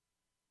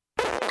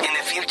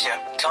future,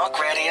 talk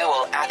radio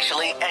will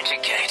actually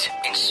educate,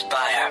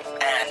 inspire,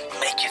 and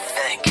make you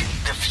think.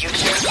 The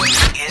future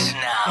is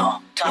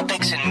now.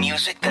 Topics and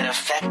music that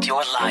affect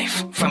your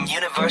life from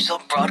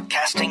Universal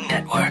Broadcasting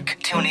Network.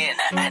 Tune in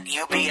at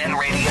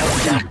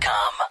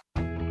ubnradio.com.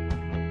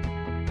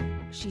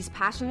 She's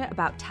passionate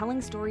about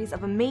telling stories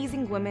of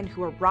amazing women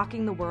who are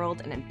rocking the world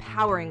and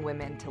empowering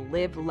women to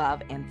live,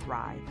 love, and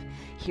thrive.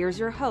 Here's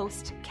your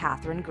host,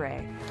 Catherine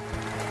Gray.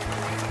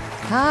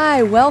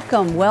 Hi,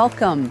 welcome.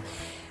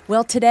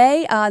 Well,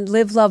 today on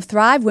Live, Love,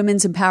 Thrive,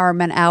 Women's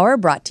Empowerment Hour,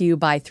 brought to you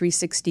by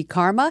 360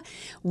 Karma,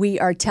 we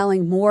are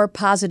telling more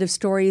positive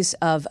stories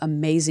of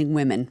amazing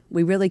women.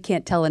 We really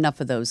can't tell enough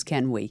of those,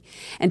 can we?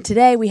 And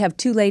today we have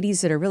two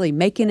ladies that are really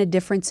making a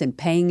difference and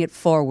paying it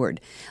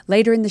forward.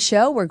 Later in the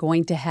show, we're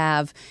going to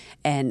have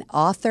an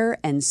author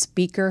and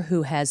speaker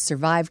who has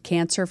survived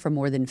cancer for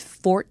more than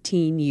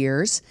 14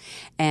 years,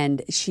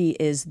 and she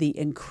is the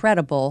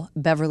incredible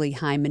Beverlye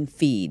Hyman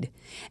Fead.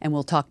 And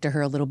we'll talk to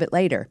her a little bit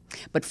later.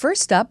 But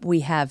first up, we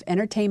have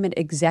entertainment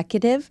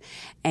executive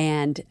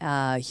and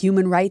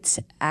human rights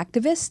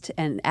activist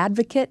and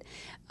advocate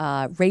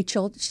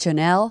Rachel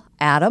Chanel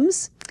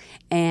Adams.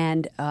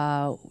 And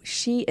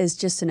she is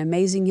just an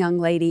amazing young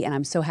lady, and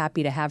I'm so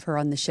happy to have her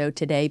on the show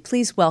today.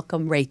 Please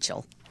welcome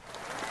Rachel.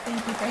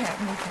 Thank you for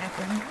having me,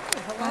 Catherine.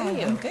 How are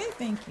you? I'm good,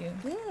 thank you.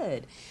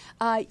 Good.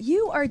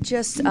 You are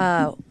just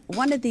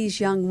one of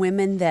these young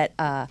women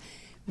that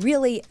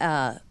really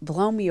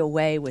blow me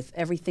away with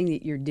everything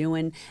that you're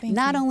doing.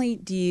 Not only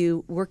do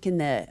you work in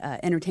the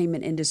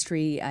entertainment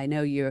industry, I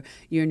know you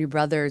and your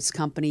brother's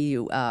company,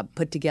 you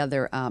put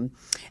together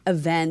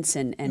events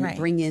and Right.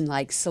 bring in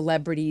like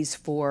celebrities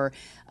for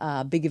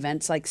big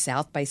events like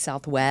South by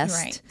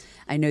Southwest. Right.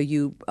 I know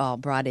you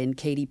brought in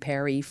Katy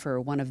Perry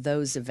for one of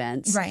those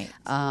events. Right.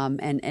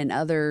 And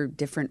other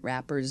different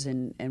rappers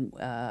and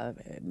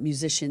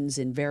musicians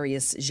in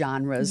various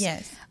genres.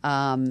 Yes.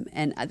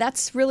 And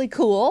that's really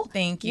cool.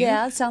 Thank you.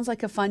 Yeah, it sounds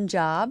like a fun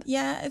job.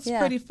 Yeah, it's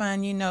pretty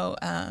fun. You know,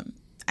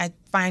 I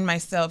find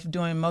myself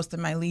doing most of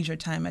my leisure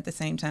time at the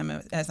same time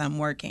as I'm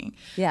working.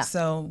 Yeah.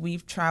 So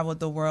we've traveled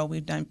the world.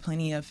 We've done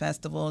plenty of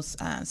festivals,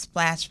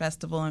 Splash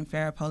Festival in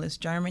Ferropolis,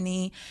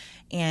 Germany.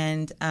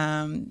 And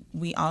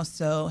we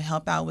also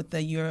help out with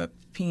the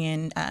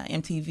European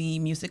MTV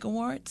Music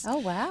Awards. Oh,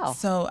 wow.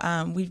 So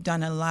we've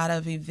done a lot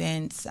of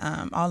events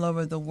all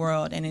over the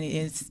world, and it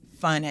is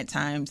fun at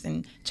times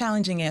and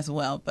challenging as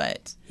well,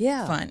 but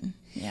fun.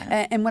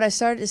 Yeah. And what I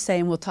started to say,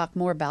 and we'll talk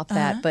more about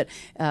that, but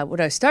what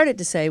I started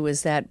to say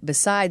was that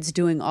besides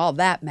doing all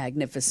that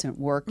magnificent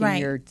work in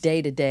your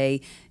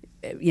day-to-day,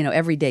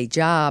 everyday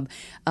job,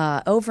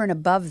 over and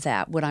above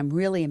that, what I'm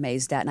really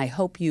amazed at, and I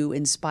hope you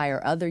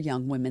inspire other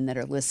young women that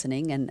are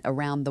listening and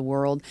around the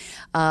world,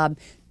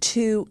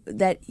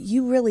 that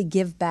you really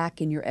give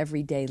back in your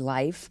everyday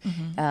life.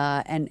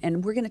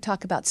 And we're going to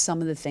talk about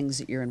some of the things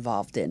that you're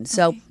involved in.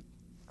 So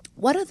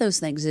one of those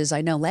things is,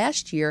 I know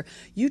last year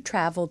you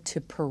traveled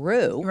to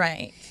Peru.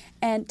 Right.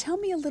 And tell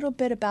me a little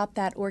bit about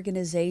that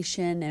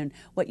organization and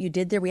what you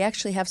did there. We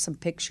actually have some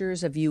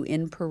pictures of you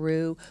in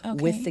Peru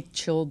with the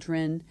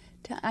children.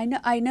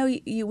 I know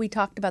we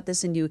talked about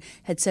this, and you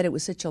had said it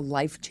was such a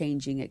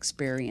life-changing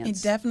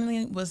experience. It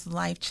definitely was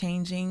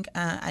life-changing.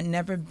 I'd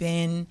never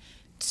been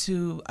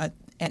to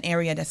an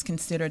area that's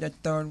considered a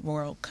third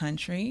world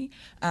country.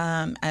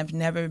 I've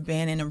never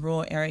been in a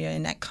rural area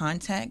in that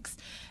context.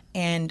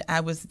 And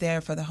I was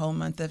there for the whole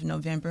month of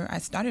November. I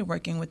started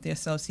working with the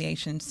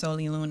association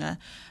Soli Luna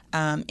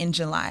in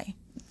July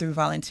through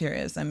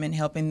volunteerism and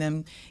helping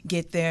them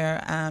get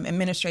their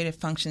administrative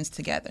functions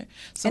together.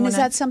 So and is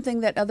that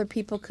something that other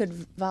people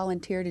could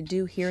volunteer to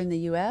do here in the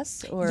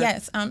U.S.? Or?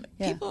 Yes.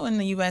 People in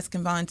the U.S.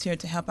 can volunteer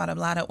to help out a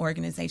lot of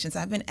organizations.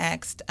 I've been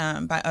asked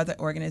by other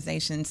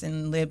organizations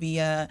in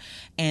Libya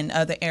and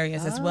other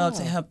areas as well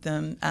to help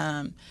them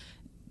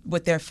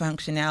with their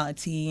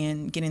functionality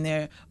and getting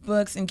their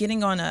books and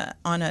getting on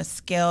a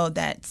scale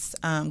that's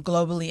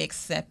globally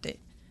accepted.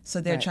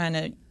 So they're trying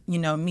to,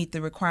 meet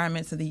the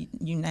requirements of the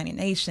United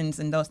Nations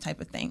and those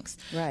type of things.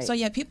 Right.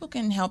 So people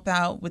can help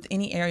out with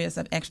any areas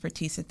of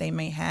expertise that they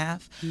may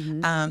have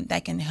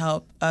that can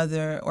help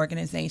other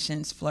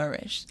organizations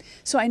flourish.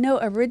 So I know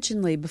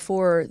originally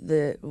before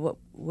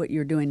what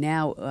you're doing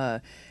now.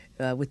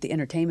 With the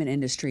entertainment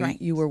industry,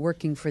 you were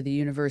working for the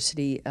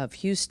University of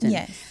Houston.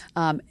 Yes.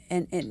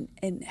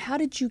 And how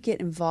did you get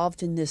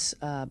involved in this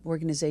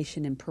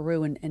organization in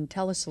Peru? And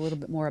tell us a little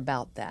bit more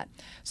about that.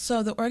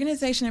 So the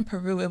organization in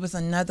Peru, it was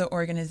another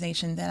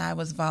organization that I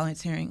was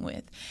volunteering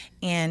with.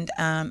 And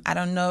I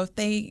don't know if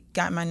they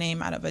got my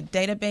name out of a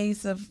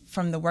database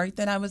from the work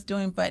that I was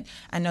doing, but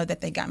I know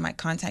that they got my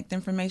contact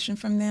information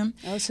from them.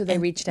 Oh, so they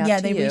reached out to you.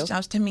 Yeah, they reached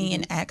out to me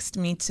and asked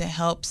me to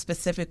help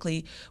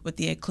specifically with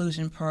the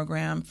inclusion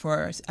program for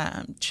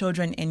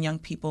children and young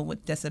people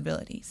with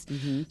disabilities.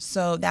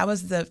 So that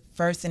was the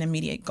first and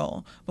immediate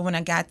goal. But when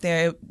I got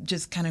there, it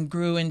just kind of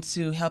grew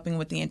into helping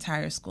with the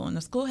entire school. And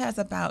the school has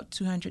about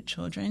 200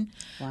 children.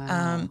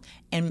 Wow.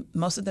 And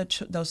most of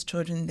those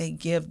children, they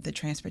give the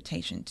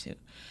transportation to.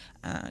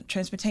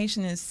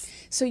 Transportation is...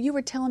 So you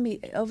were telling me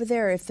over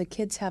there, if the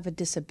kids have a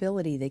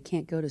disability, they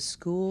can't go to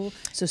school.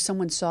 So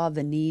someone saw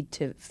the need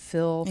to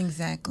fill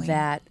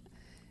that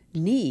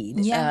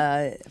need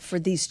for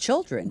these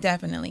children.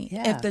 Definitely.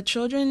 Yeah. If the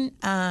children,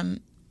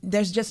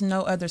 there's just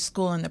no other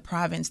school in the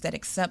province that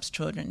accepts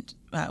children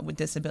with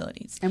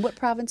disabilities. And what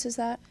province is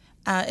that?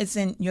 It's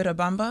in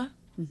Yorubamba.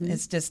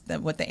 It's just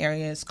what the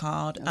area is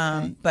called.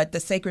 But the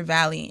Sacred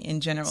Valley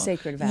in general.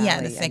 Sacred Valley.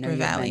 Yeah, the Sacred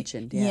Valley.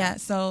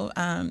 Mentioned, so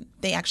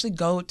they actually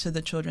go to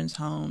the children's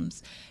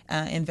homes,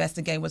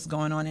 investigate what's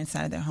going on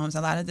inside of their homes.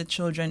 A lot of the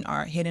children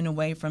are hidden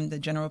away from the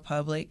general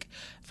public,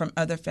 from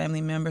other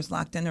family members,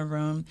 locked in a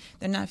room.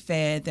 They're not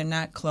fed. They're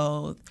not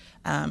clothed.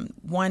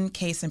 One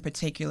case in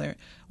particular,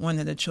 one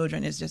of the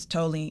children is just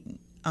totally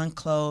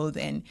unclothed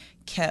and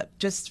kept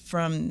just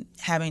from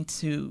having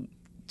to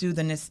do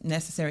the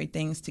necessary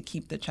things to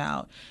keep the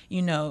child,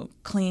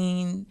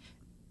 clean.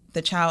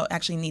 The child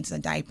actually needs a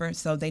diaper,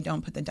 so they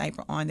don't put the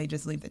diaper on. They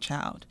just leave the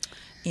child,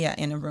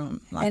 in a room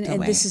locked away.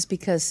 And this is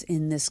because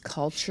in this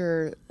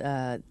culture,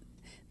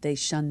 they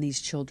shun these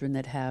children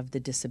that have the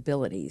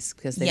disabilities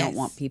because they don't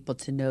want people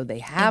to know they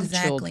have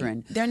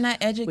children. They're not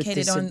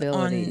educated on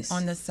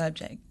the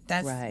subject.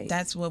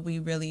 That's what we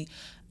really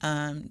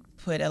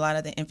put a lot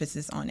of the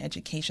emphasis on,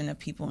 education of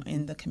people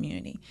in the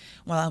community.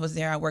 While I was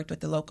there, I worked with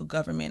the local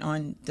government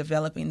on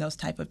developing those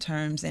type of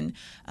terms and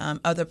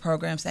other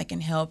programs that can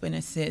help and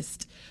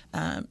assist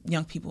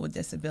young people with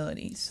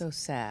disabilities. So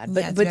sad,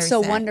 but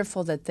so sad.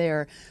 Wonderful that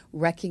they're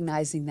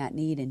recognizing that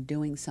need and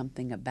doing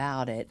something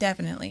about it.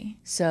 Definitely.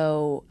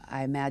 So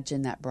I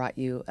imagine that brought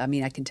you, I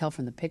can tell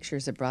from the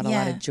pictures, it brought a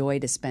lot of joy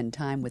to spend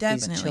time with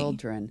these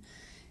children,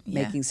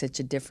 making such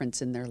a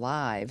difference in their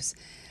lives.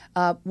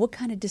 What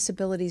kind of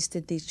disabilities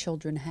did these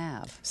children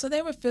have? So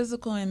they were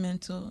physical and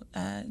mental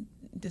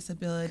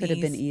disabilities. Could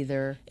have been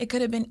either. It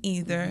could have been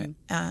either.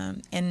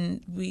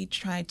 And we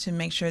tried to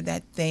make sure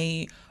that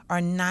they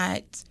are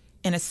not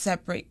in a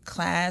separate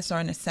class or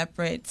in a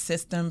separate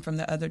system from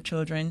the other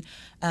children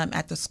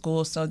at the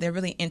school. So they're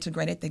really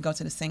integrated. They go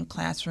to the same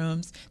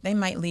classrooms. They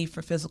might leave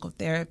for physical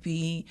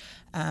therapy.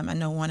 I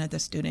know one of the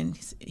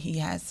students, he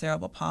has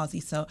cerebral palsy,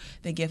 so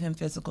they give him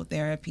physical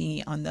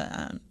therapy on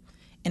the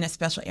in a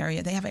special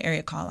area. They have an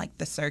area called like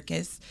the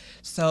circus.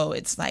 So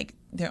it's like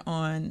they're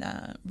on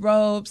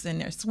ropes and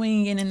they're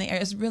swinging in the air.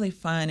 It's really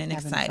fun and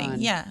having exciting.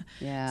 Fun.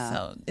 Yeah.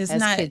 So it's as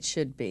not. Kids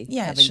should be.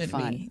 Yeah, having it should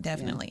fun. be,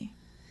 definitely.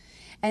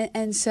 Yeah.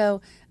 And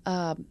so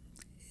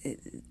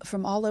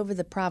from all over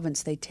the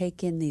province, they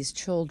take in these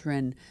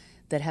children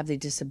that have the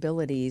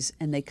disabilities,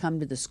 and they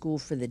come to the school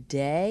for the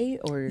day,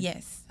 or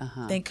yes,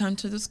 they come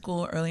to the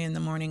school early in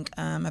the morning,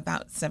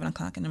 about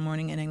 7:00 in the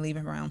morning, and they leave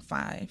around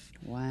 5.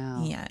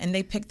 Wow. Yeah, and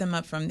they pick them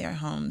up from their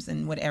homes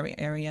in whatever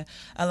area.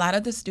 A lot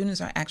of the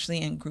students are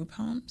actually in group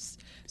homes,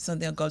 so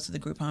they'll go to the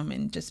group home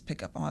and just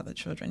pick up all the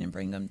children and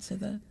bring them to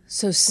the.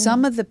 So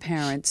some of the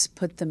parents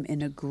put them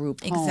in a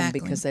group home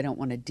because they don't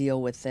want to deal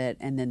with it,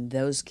 and then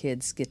those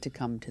kids get to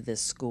come to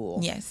this school.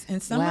 Yes,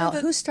 and some wow. of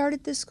the, who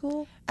started this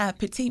school?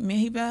 Petite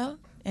Mihibel.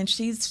 And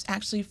she's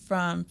actually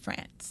from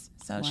France.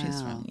 So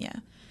she's from,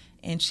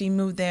 and she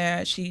moved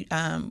there. She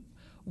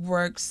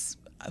works,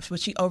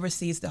 she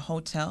oversees the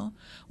hotel,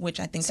 which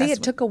I think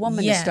it took a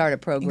woman to start a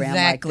program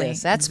like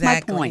this. That's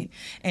my point.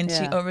 And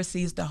she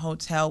oversees the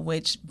hotel,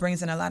 which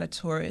brings in a lot of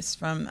tourists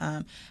from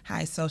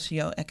high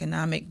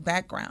socioeconomic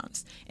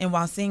backgrounds. And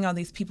while seeing all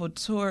these people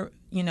tour,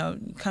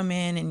 come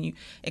in and you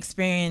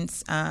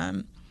experience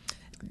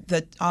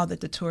all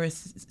that the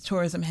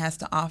tourism has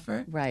to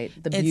offer. Right,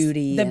 the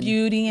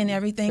beauty and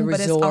everything, but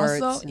it's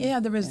also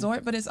the resort, yeah.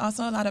 But it's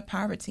also a lot of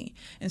poverty.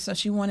 And so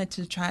she wanted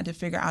to try to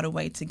figure out a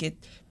way to get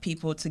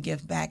people to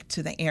give back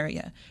to the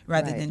area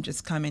rather than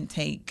just come and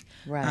take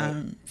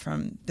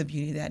from the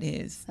beauty that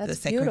is the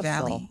Sacred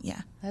Valley.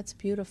 Yeah, that's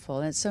beautiful,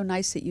 and it's so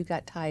nice that you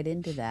got tied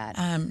into that.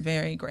 I'm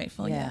very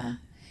grateful. Yeah.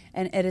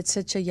 And at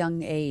such a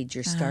young age,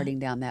 you're starting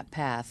down that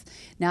path.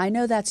 Now, I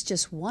know that's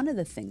just one of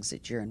the things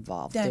that you're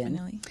involved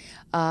in.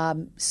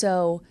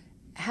 So,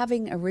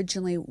 having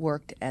originally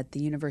worked at the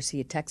University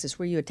of Texas,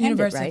 where you attended,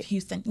 University right? of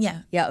Houston,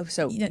 yeah. Yeah,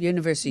 so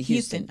University of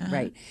Houston,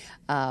 right.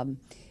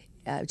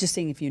 Just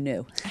seeing if you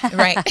knew.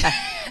 Right.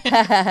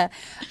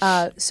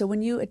 So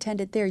when you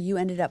attended there, you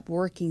ended up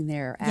working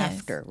there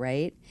after,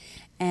 right?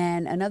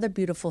 And another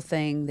beautiful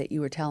thing that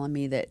you were telling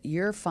me, that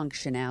your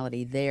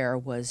functionality there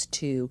was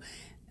to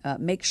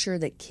make sure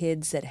that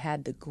kids that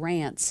had the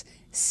grants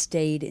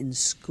stayed in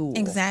school.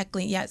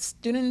 Exactly. Yeah,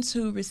 students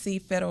who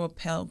receive federal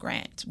Pell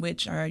Grant,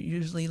 which are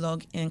usually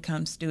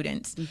low-income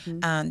students,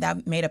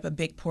 that made up a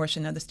big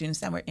portion of the students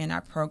that were in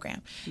our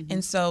program.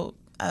 And so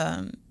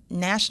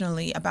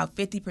nationally, about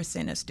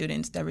 50% of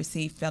students that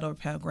receive federal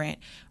Pell Grant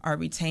are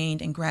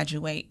retained and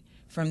graduate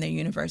from their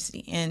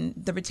university. And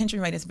the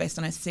retention rate is based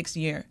on a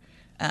 6-year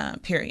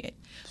period.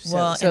 So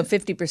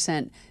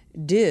 50%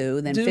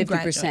 do, then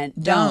 50%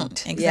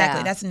 don't.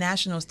 Exactly. That's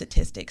national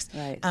statistics.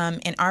 Right.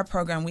 In our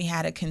program, we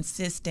had a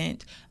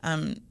consistent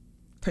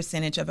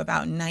percentage of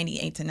about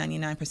 98 to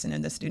 99%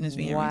 of the students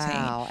being retained.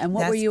 Wow. And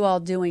what were you all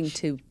doing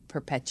to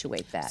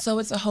perpetuate that? So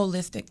it's a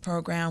holistic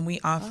program. We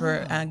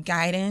offer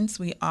guidance.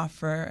 We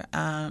offer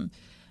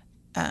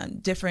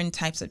different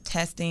types of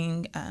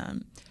testing.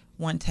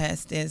 One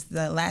test is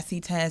the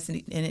Lassie test,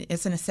 and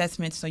it's an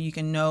assessment so you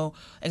can know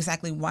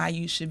exactly why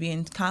you should be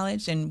in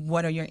college and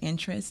what are your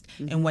interests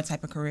and what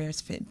type of careers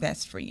fit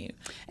best for you.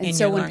 And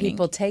so when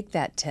people take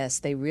that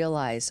test, they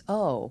realize,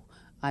 oh,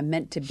 I'm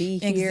meant to be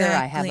here.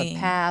 I have a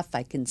path.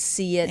 I can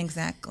see it.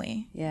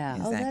 Exactly. Yeah.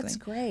 Exactly. Oh, that's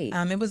great.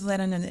 It was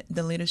led under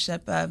the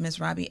leadership of Ms.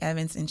 Robbie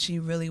Evans, and she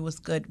really was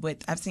good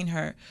with, I've seen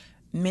her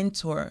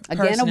mentor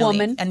again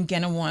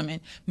a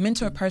woman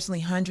mentor personally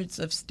hundreds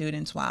of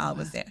students while I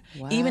was there.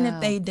 Even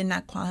if they did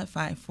not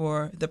qualify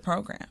for the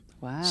program.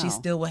 She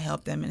still will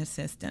help them and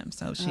assist them.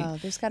 So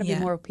there's got to be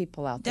more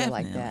people out there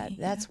like that.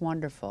 That's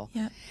wonderful.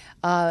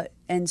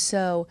 And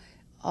so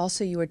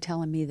also you were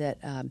telling me that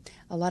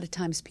a lot of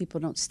times people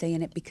don't stay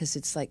in it because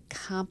it's like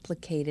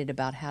complicated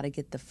about how to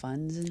get the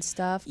funds and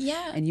stuff.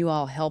 And you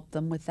all help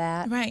them with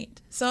that. Right.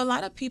 So a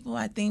lot of people,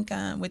 I think,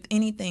 with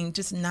anything,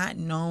 just not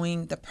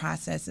knowing the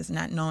processes,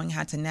 not knowing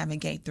how to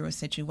navigate through a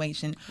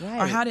situation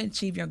or how to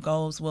achieve your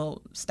goals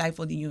will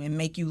stifle you and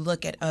make you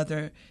look at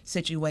other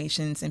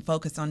situations and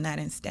focus on that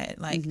instead.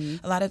 Like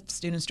a lot of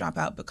students drop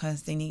out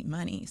because they need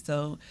money.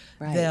 So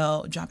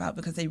they'll drop out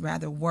because they'd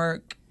rather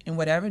work in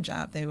whatever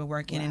job they were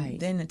working and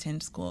then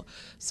attend school.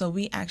 So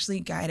we actually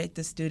guided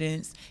the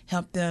students,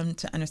 helped them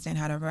to understand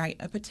how to write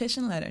a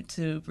petition letter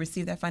to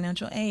receive their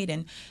financial aid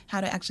and how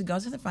to actually go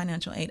to the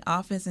financial aid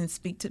office and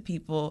speak to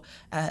people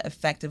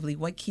effectively.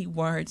 What key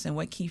words and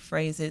what key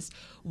phrases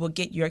will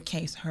get your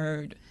case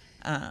heard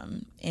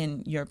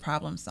and your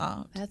problem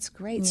solved. That's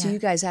great. So you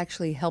guys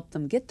actually help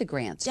them get the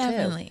grants too.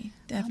 Definitely.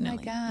 Oh my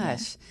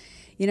gosh.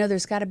 You know,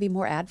 there's got to be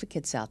more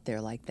advocates out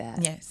there like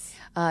that. Yes.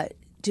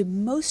 Do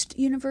most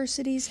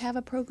universities have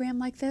a program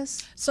like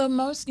this? So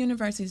most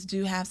universities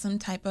do have some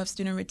type of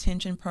student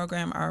retention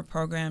program or a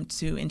program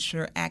to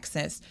ensure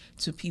access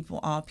to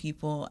all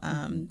people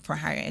for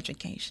higher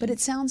education. But it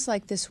sounds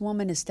like this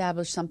woman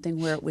established something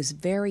where it was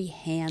very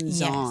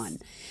hands-on.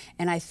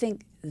 And I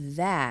think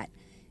that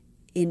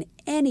in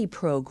any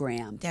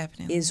program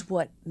is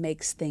what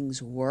makes things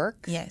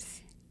work.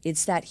 Yes.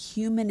 It's that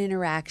human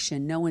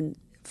interaction, knowing,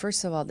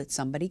 first of all, that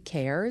somebody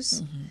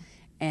cares.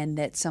 And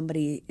that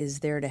somebody is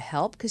there to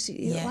help, because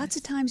lots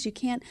of times you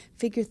can't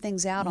figure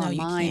things out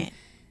online. You can't.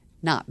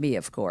 Not me,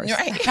 of course.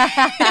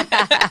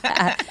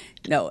 Right.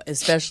 No,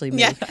 especially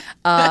me.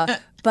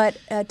 But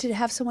to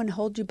have someone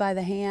hold you by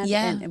the hand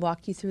and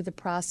walk you through the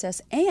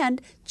process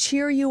and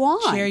cheer you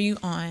on. Cheer you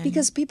on.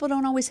 Because people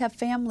don't always have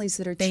families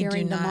that are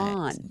cheering them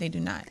on. They do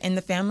not. And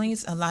the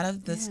families, a lot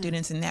of the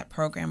students in that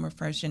program were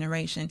first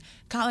generation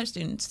college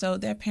students, so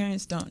their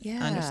parents don't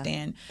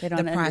understand the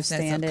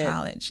process of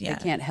college. They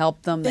can't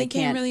help them. They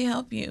can't really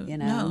help you. You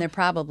know, and they're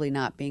probably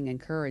not being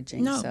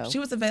encouraging. No, she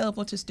was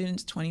available to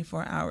students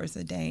 24 hours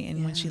a day.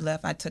 And when she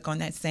left, I took on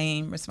that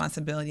same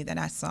responsibility that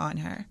I saw in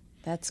her.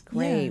 That's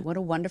great. What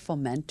a wonderful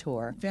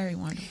mentor. Very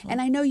wonderful. And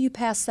I know you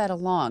pass that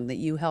along, that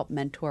you help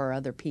mentor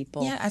other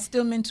people. Yeah, I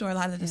still mentor a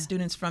lot of the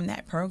students from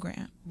that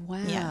program.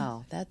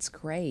 Wow, that's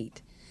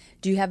great.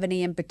 Do you have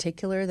any in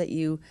particular that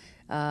you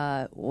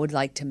would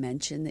like to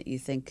mention that you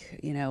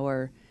think,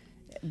 are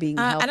being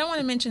helped? I don't want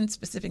to mention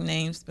specific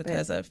names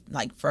because of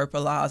like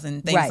FERPA laws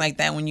and things like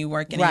that when you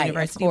work in a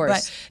university. Of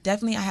course. But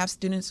definitely I have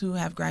students who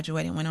have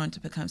graduated and went on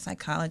to become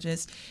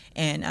psychologists.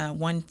 And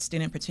one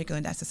student in particular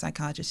that's a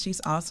psychologist,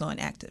 she's also an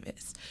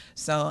activist.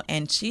 So,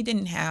 and she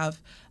didn't have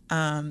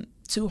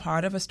too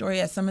hard of a story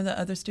as some of the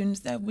other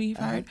students that we've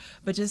heard,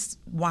 but just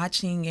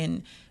watching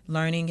and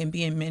learning and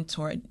being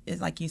mentored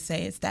is, like you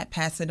say, it's that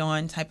pass it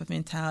on type of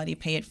mentality,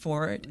 pay it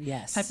forward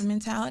type of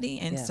mentality.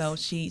 And so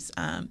she's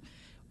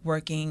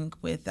working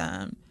with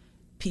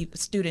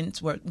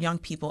students, young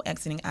people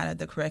exiting out of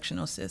the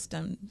correctional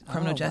system,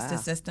 criminal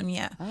justice system.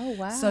 Oh,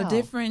 wow. So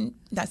different,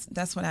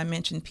 that's what I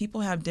mentioned. People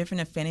have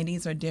different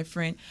affinities or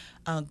different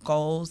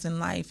goals in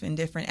life and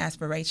different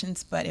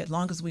aspirations, but as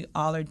long as we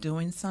all are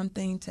doing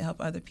something to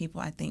help other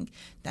people, I think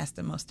that's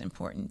the most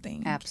important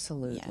thing.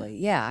 Absolutely.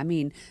 Yeah. I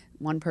mean,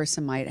 one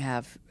person might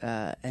have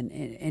an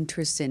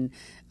interest in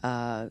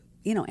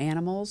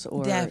animals,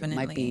 or it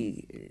might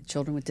be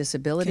children with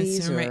disabilities,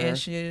 consumer or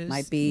issues,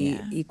 might be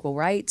equal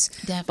rights.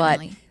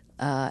 Definitely.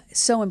 But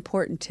so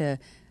important to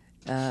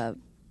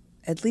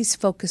at least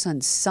focus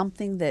on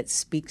something that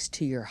speaks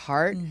to your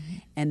heart,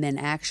 and then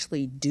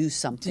actually do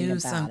something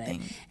about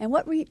it. And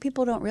what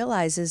people don't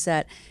realize is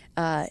that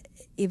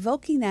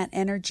evoking that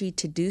energy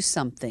to do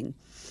something,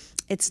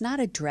 it's not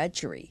a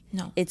drudgery.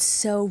 No. It's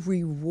so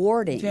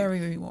rewarding. Very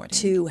rewarding.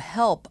 To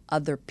help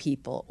other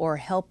people or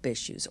help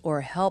issues or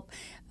help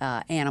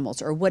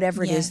animals or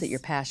whatever it is that you're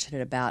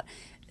passionate about.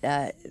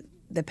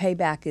 the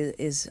payback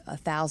is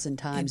 1,000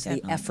 times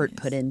the effort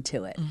put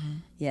into it.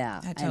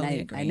 Yeah, I totally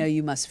agree. I know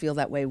you must feel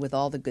that way with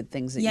all the good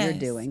things that you're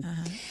doing.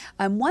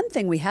 One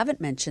thing we haven't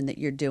mentioned that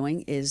you're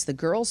doing is the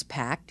Girls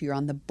Pact. You're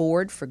on the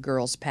board for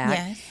Girls Pact.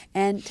 Yes.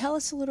 And tell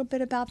us a little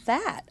bit about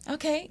that.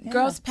 Okay.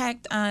 Girls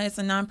Pact is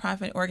a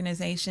nonprofit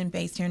organization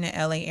based here in the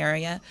LA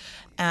area.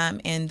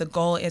 And the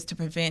goal is to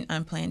prevent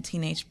unplanned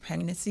teenage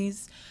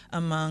pregnancies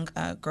among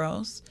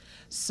girls.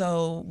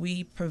 So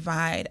we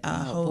provide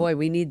boy,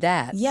 we need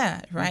that.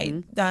 Yeah,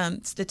 right.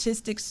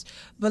 Statistics,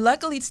 but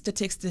luckily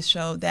statistics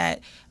show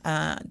that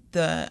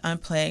the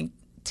unplanned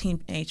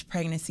teenage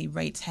pregnancy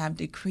rates have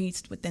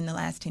decreased within the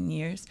last 10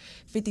 years,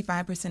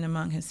 55%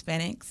 among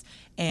Hispanics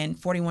and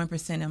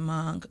 41%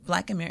 among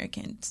Black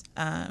Americans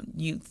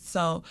youth.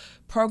 So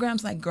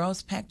programs like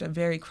Girls Pact are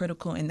very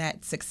critical in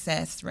that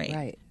success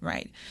rate.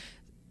 Right.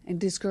 And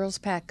does Girls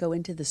Pact go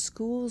into the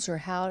schools, or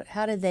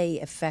how do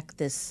they affect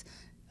this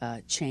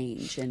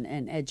change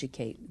and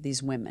educate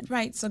these women?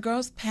 Right. So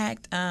Girls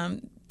Pact,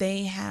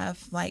 they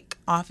have like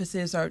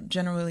offices or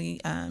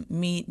generally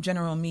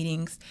general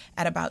meetings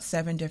at about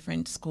 7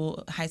 different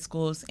high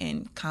schools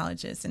and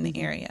colleges in the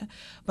area.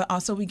 But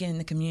also we get in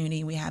the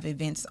community. We have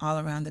events all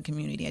around the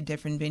community at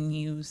different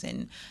venues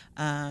and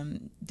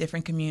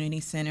different community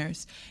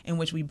centers in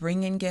which we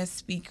bring in guest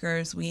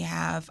speakers. We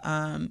have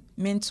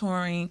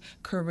mentoring,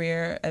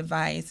 career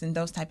advice, and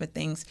those type of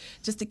things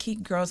just to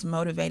keep girls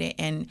motivated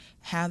and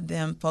have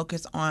them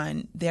focus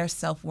on their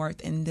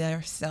self-worth and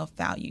their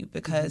self-value,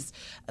 because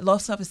low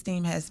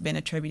self-esteem has been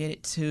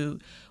attributed to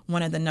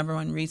one of the number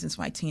one reasons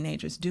why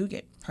teenagers do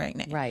get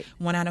pregnant. Right.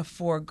 1 out of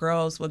 4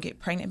 girls will get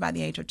pregnant by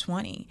the age of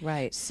 20.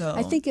 Right. So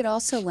I think it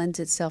also lends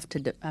itself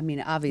to,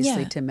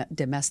 obviously to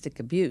domestic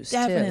abuse.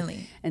 Definitely.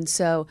 Too. And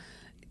so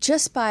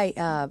just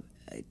by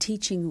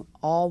teaching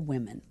all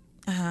women,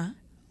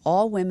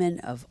 all women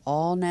of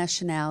all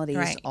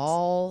nationalities,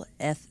 all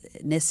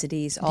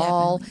ethnicities,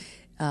 all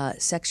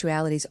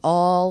sexualities,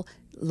 all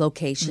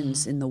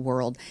locations in the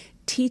world,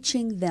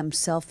 teaching them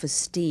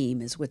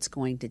self-esteem is what's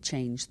going to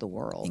change the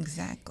world.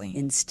 Exactly.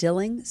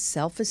 Instilling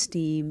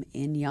self-esteem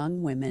in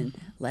young women,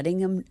 letting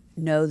them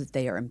know that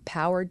they are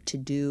empowered to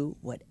do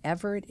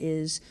whatever it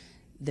is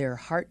their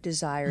heart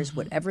desires,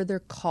 whatever their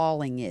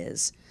calling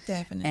is.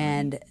 Definitely.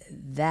 And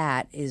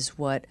that is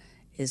what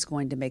is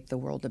going to make the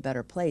world a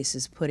better place,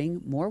 is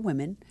putting more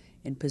women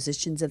in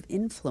positions of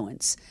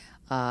influence,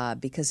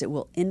 because it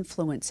will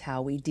influence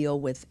how we deal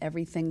with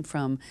everything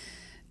from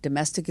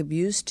domestic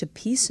abuse to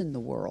peace in the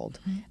world,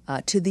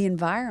 to the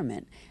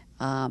environment.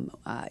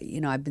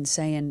 I've been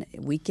saying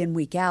week in,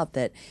 week out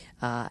that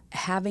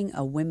having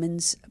a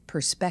women's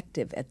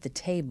perspective at the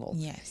table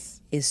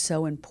is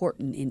so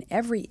important in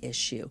every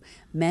issue.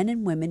 Men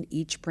and women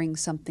each bring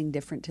something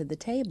different to the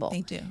table.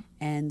 They do.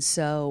 And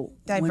so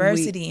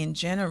diversity in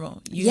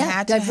general. You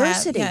had to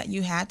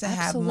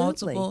have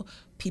multiple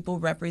people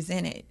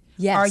represented.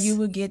 Yes. Or you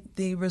will get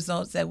the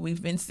results that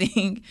we've been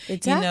seeing,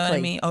 exactly. You know what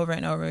I mean, over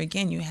and over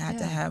again. You had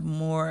to have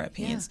more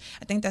opinions.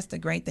 I think that's the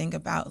great thing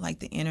about like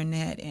the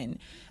internet and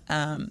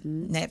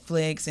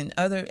Netflix and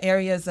other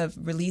areas of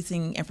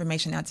releasing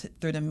information out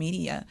through the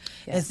media,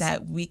 is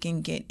that we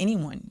can get,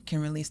 anyone can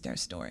release their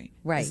story.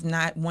 Right. It's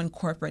not one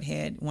corporate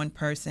head, one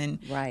person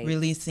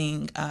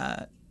releasing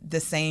the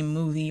same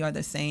movie or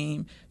the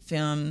same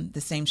film,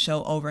 the same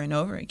show over and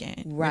over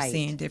again. Right. We're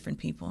seeing different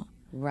people.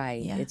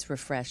 Right. Yeah. It's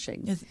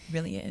refreshing. It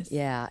really is.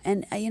 Yeah.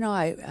 And,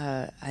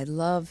 I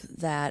love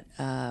that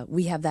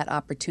we have that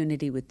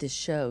opportunity with this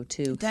show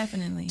to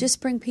definitely just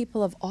bring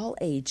people of all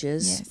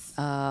ages,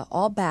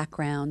 all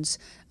backgrounds,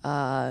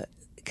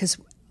 because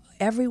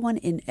everyone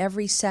in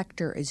every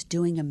sector is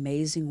doing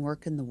amazing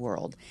work in the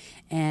world,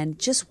 and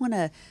just want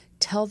to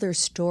tell their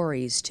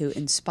stories to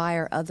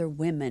inspire other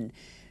women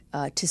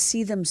to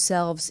see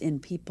themselves in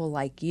people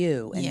like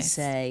you and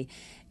say,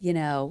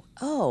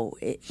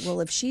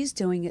 if she's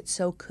doing it,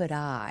 so could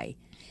I.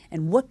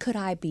 And what could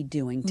I be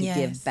doing to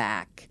give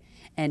back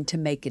and to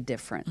make a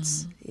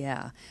difference?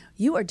 Yeah.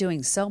 You are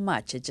doing so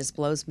much. It just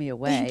blows me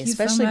away, Thank you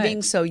especially so much.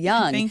 being so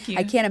young. Thank you.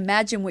 I can't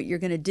imagine what you're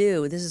going to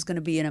do. This is going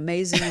to be an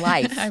amazing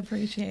life. I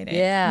appreciate it.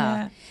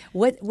 Yeah.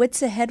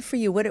 What's ahead for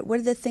you? What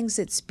are the things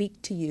that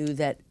speak to you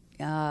that,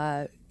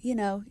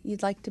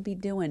 you'd like to be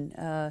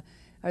doing?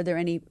 Are there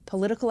any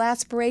political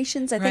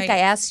aspirations? I think I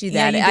asked you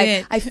that. Yeah, you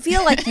did. I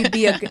feel like you'd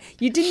be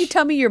didn't you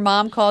tell me your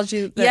mom calls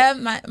you?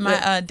 My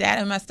dad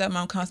and my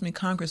stepmom calls me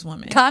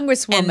Congresswoman.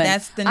 Congresswoman. And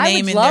that's the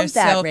name in their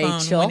cell phone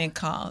Rachel. when it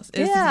calls.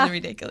 This is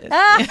ridiculous.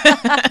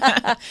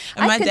 I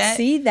could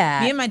see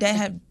that. Me and my dad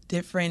have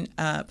different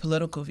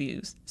political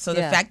views. So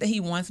the fact that he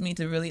wants me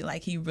to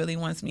he really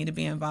wants me to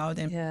be involved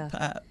in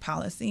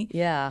policy.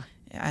 Yeah.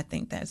 I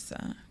think that's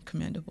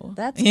commendable.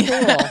 That's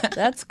cool.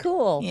 That's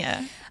cool.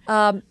 Yeah.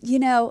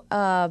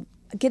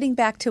 Getting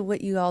back to what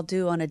you all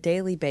do on a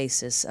daily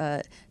basis,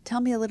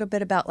 tell me a little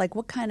bit about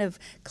what kind of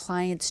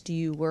clients do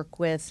you work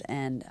with?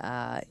 And,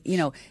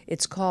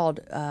 it's called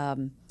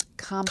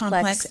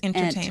Complex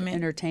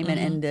Entertainment,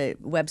 and the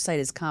website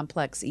is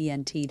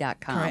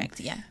complexent.com. Correct,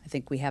 yeah. I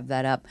think we have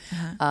that up.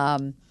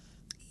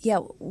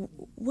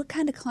 what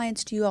kind of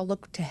clients do you all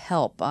look to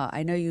help?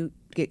 I know you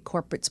get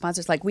corporate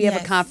sponsors. Like we have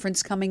a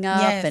conference coming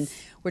up, and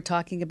we're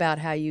talking about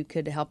how you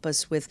could help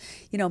us with,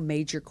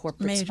 major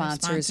corporate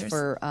sponsors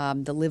for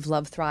the Live,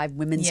 Love, Thrive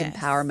Women's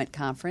Empowerment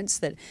Conference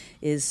that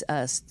is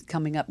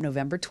coming up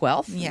November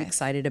 12th. I'm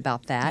excited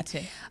about that.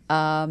 Me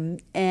too.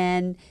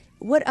 And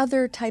what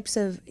other types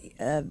of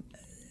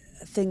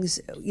things,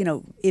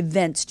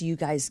 events do you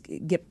guys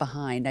get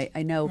behind?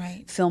 I know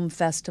film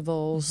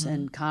festivals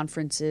and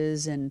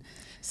conferences and...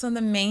 So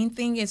the main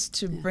thing is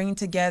to bring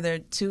together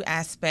two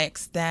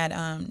aspects that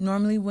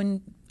normally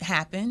wouldn't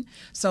happen.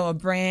 So a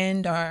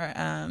brand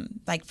or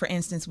like, for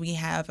instance, we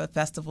have a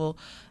festival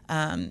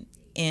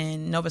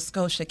in Nova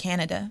Scotia,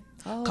 Canada,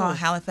 called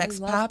Halifax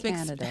Pop.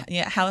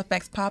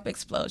 Halifax Pop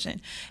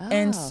Explosion.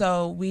 And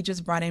so we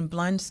just brought in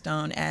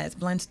Blundstone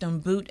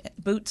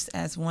Boots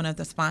as one of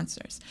the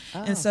sponsors.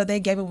 And so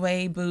they gave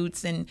away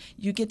boots, and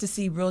you get to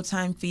see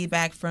real-time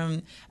feedback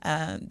from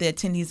the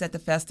attendees at the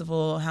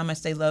festival, how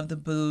much they love the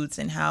boots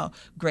and how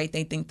great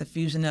they think the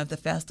fusion of the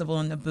festival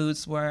and the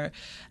boots were.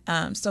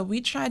 So we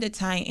try to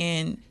tie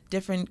in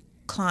different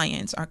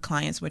clients, our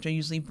clients, which are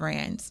usually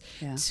brands,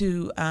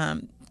 to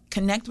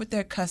connect with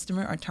their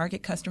customer or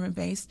target customer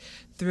base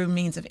through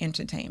means of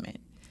entertainment,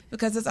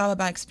 because it's all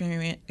about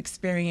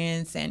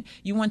experience, and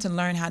you want to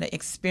learn how to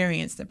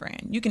experience the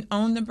brand. You can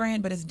own the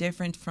brand, but it's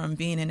different from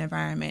being in an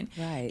environment,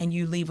 and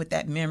you leave with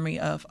that memory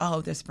of,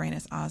 this brand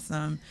is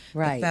awesome,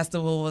 the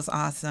festival was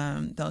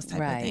awesome, those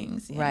type of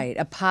things.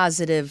 A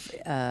positive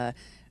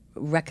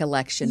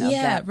recollection of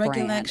that brand.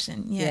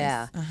 Recollection,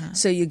 yes.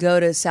 So you go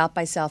to South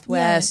by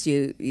Southwest,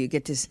 you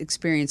get to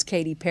experience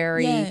Katy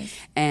Perry,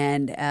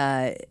 and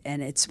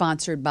it's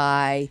sponsored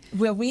by...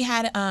 Well,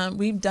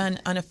 we've done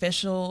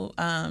unofficial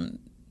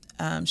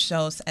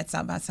shows at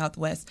South by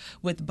Southwest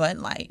with Bud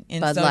Light.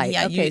 And Bud Light.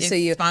 So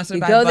you by go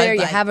Bud there, Light.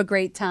 you have a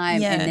great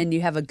time, and then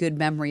you have a good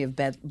memory of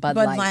Bud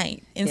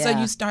Light. And so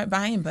you start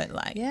buying Bud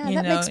Light. Yeah,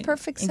 that makes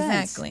perfect sense.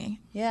 Exactly.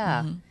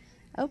 Yeah.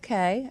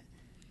 Okay.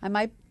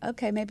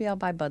 Maybe I'll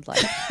buy Bud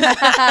Light.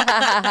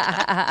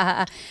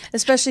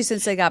 Especially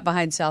since they got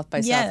behind South by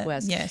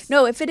Southwest. Yes.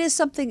 No, if it is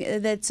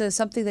something that's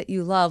something that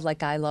you love,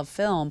 like I love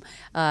film,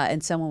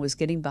 and someone was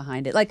getting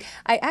behind it. Like,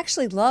 I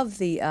actually love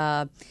they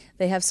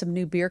have some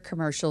new beer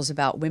commercials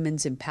about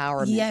women's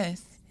empowerment.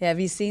 Yes. Have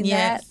you seen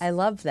that? I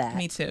love that.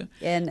 Me too.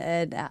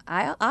 And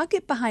I'll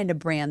get behind a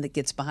brand that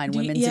gets behind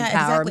women's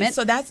empowerment. Exactly.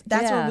 So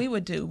that's what we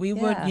would do. We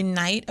would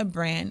unite a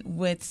brand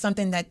with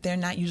something that they're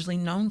not usually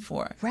known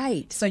for.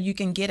 Right. So you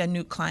can get a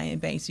new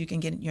client base, you can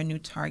get your new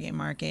target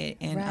market,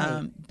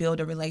 and build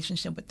a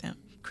relationship with them,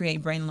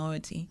 create brand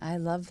loyalty. I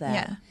love that.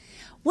 Yeah.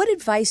 What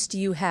advice do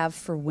you have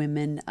for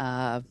women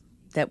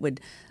that would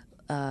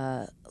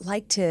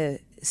like to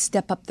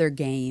step up their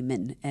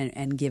game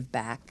and give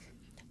back?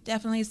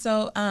 Definitely.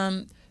 So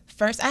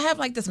first, I have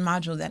like this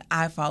module that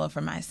I follow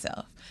for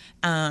myself.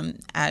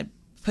 I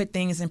put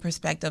things in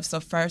perspective. So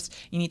first,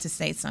 you need to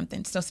say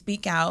something. So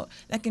speak out.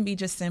 That can be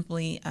just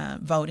simply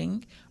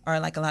voting, or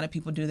like a lot of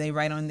people do, they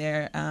write on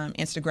their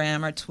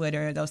Instagram or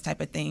Twitter, those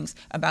type of things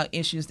about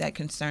issues that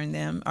concern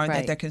them or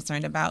that they're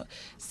concerned about.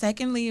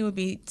 Secondly, it would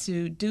be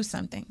to do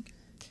something.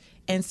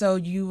 And so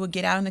you will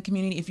get out in the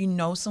community. If you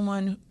know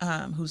someone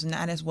who's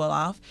not as well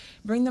off,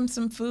 bring them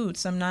some food,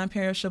 some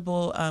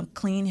non-perishable,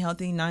 clean,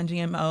 healthy,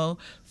 non-GMO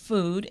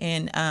food,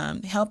 and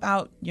help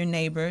out your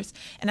neighbors.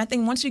 And I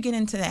think once you get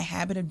into the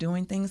habit of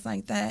doing things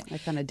like that,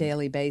 like on a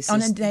daily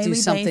basis, do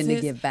something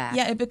to give back.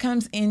 Yeah, it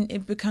becomes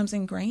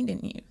ingrained in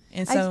you.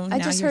 And so I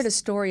just heard a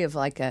story of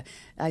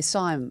I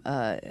saw him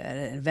at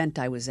an event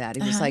I was at.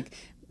 He was like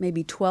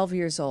maybe 12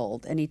 years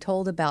old, and he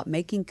told about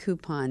making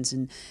coupons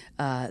and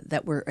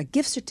that were a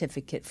gift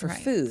certificate for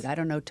food. I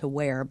don't know to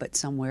where, but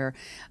somewhere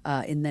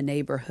in the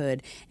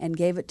neighborhood, and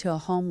gave it to a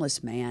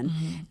homeless man,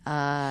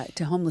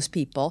 to homeless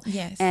people.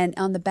 Yes. And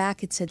on the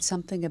back it said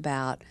something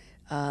about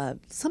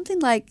something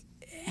like,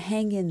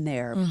 hang in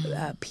there.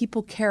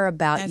 People care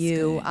about That's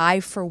you. good. I,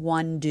 for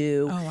one,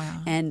 do. Oh,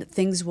 wow. And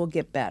things will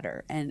get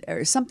better.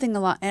 Or something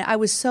along. And I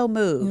was so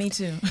moved. Me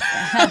too.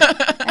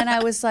 And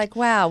I was like,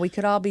 wow, we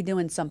could all be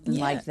doing something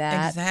like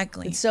that.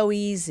 Exactly. It's so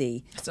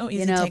easy. So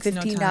easy. Takes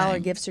no $15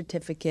 time. gift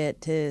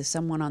certificate to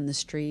someone on the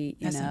street,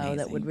 That's amazing.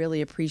 that would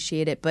really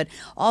appreciate it. But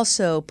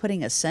also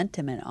putting a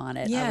sentiment on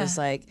it. Yeah. I was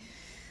like,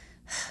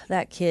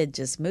 that kid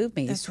just moved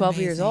me. That's He's 12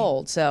 years amazing.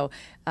 old. So,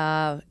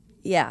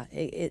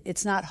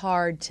 it's not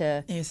hard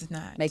to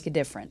make a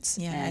difference.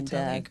 Yeah, and, I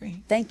totally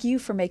agree. Thank you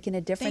for making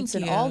a difference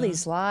Thank in all you.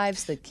 these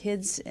lives, the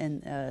kids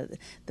and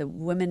the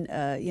women,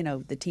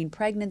 the teen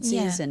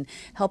pregnancies, and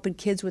helping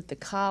kids with the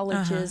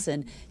colleges,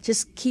 and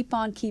just keep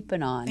on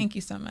keeping on. Thank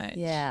you so much.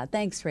 Yeah,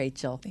 thanks,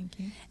 Rachel. Thank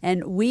you.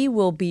 And we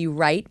will be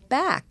right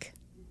back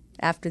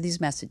after these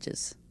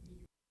messages.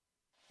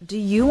 Do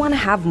you want to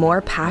have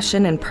more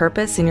passion and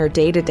purpose in your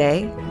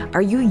day-to-day?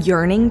 Are you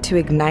yearning to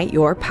ignite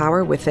your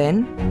power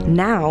within?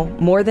 Now,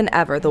 more than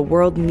ever, the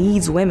world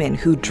needs women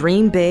who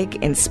dream big,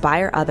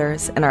 inspire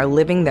others, and are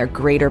living their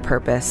greater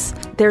purpose.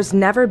 There's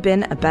never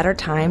been a better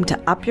time to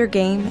up your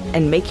game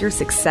and make your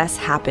success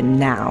happen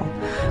now.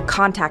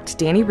 Contact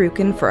Danny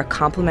Rukin for a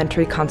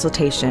complimentary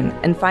consultation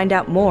and find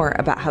out more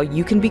about how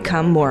you can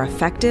become more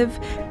effective,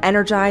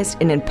 energized,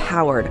 and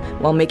empowered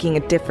while making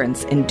a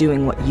difference in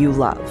doing what you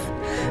love.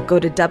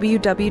 Go to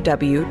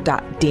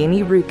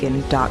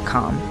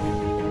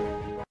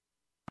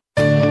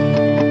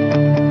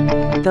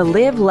www.dannyrukin.com. The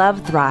Live,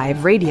 Love,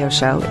 Thrive radio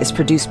show is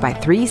produced by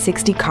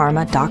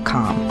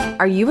 360karma.com.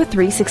 Are you a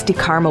 360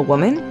 Karma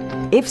woman?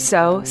 If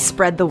so,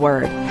 spread the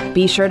word.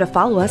 Be sure to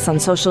follow us on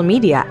social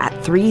media at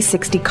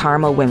 360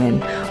 Karma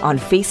Women on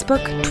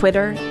Facebook,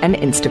 Twitter, and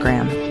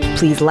Instagram.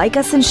 Please like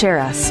us and share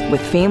us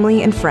with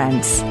family and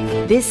friends.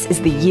 This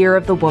is the year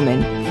of the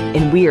woman,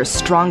 and we are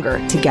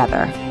stronger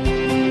together.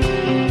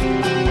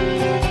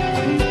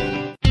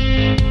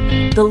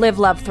 The Live,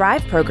 Love,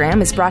 Thrive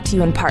program is brought to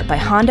you in part by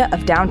Honda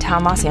of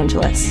downtown Los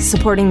Angeles,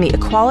 supporting the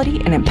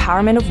equality and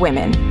empowerment of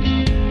women.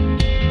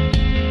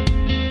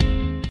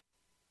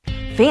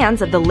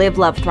 Fans of the Live,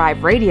 Love,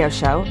 Thrive radio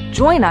show,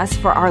 join us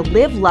for our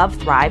Live, Love,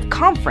 Thrive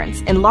conference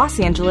in Los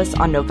Angeles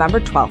on November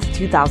 12th,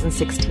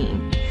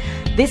 2016.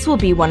 This will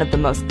be one of the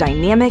most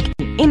dynamic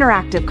and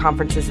interactive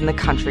conferences in the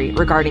country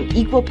regarding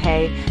equal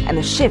pay and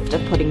the shift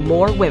of putting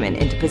more women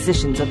into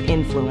positions of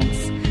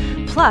influence.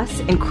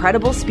 Plus,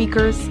 incredible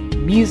speakers,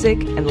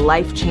 music, and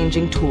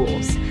life-changing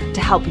tools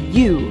to help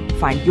you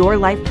find your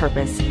life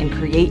purpose and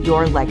create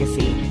your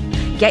legacy.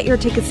 Get your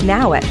tickets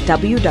now at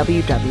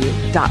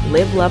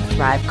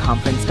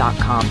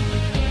www.livelovethriveconference.com.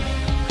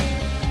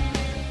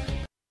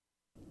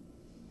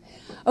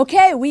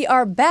 Okay, we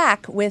are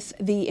back with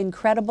the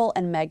incredible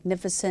and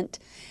magnificent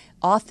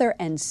author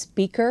and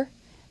speaker,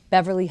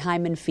 Beverlye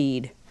Hyman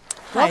Fead.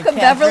 Welcome,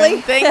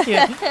 Beverlye. Thank you.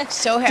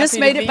 So happy Just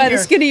made to it be by here.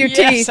 the skin of your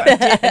Yes, teeth. I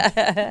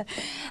did.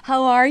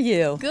 How are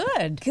you?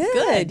 Good.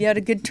 Good. You had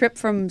a good trip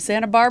from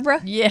Santa Barbara?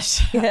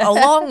 Yes. A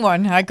long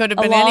one. I could have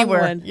been A long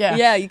anywhere. one. Yeah.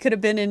 Yeah, you could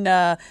have been in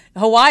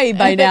Hawaii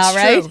by now,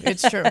 right?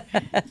 It's true.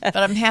 But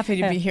I'm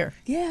happy to be here.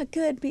 Yeah,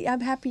 good.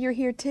 I'm happy you're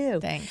here too.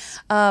 Thanks.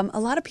 A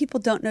lot of people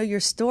don't know your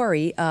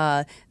story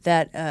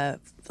that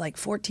like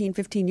 14,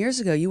 15 years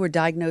ago, you were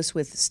diagnosed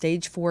with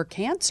stage 4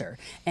 cancer,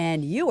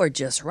 and you were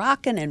just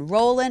rocking and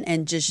rolling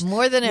and just,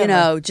 More than ever. you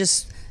know,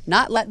 just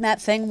not letting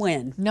that thing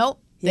win. Nope.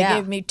 They Yeah.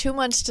 gave me 2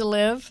 months to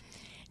live,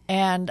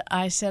 and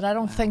I said, I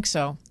don't think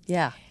so.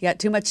 Yeah, you got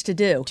too much to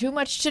do. Too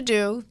much to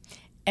do.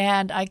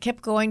 And I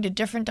kept going to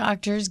different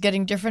doctors,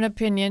 getting different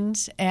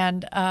opinions,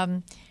 and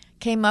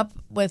came up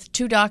with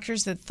 2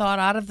 doctors that thought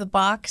out of the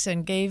box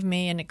and gave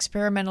me an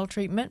experimental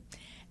treatment.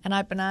 And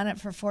I've been on it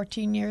for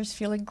 14 years,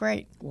 feeling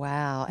great.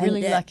 Wow.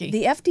 Really and, lucky.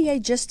 The FDA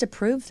just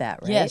approved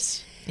that, right?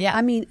 Yes. Yeah.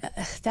 I mean,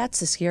 that's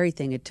the scary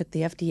thing. It took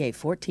the FDA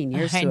 14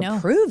 years I to know.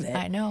 approve it.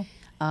 I know.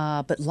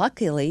 But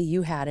luckily,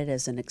 you had it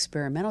as an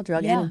experimental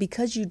drug. Yeah. And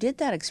because you did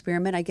that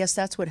experiment, I guess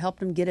that's what helped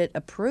them get it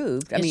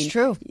approved. I It's mean,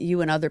 true.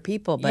 You and other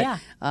people. But Yeah.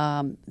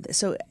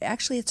 so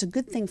actually, it's a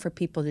good thing for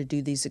people to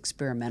do these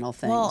experimental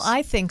things. Well,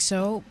 I think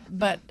so,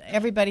 but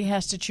everybody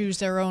has to choose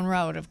their own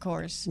route, of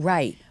course.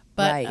 Right.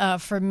 But right.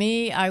 for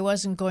me, I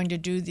wasn't going to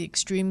do the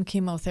extreme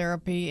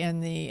chemotherapy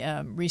and the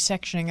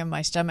resectioning of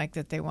my stomach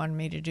that they wanted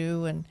me to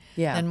do, and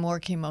Yeah. then more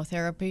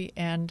chemotherapy.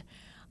 And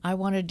I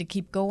wanted to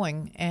keep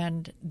going,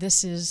 and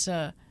this is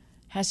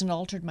hasn't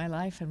altered my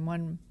life in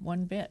one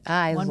bit.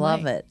 I one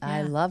love way. it.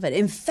 I Yeah. love it.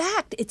 In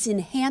fact, it's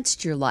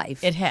enhanced your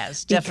life. It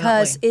has,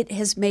 Because definitely. it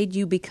has made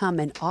you become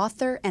an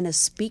author and a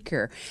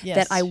speaker. Yes.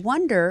 That I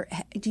wonder,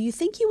 do you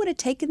think you would have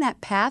taken that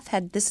path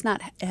had this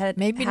not had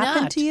Maybe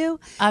happened not. to you?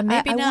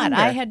 Maybe I not. wonder.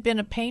 I had been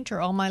a painter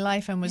all my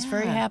life and was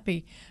very Yeah.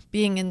 happy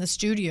being in the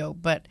studio.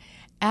 But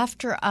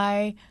after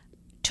I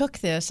took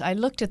this, I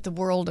looked at the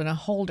world in a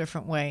whole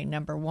different way,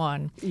 number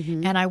one.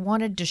 Mm-hmm. And I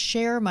wanted to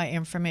share my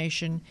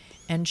information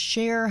and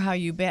share how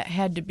you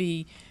had to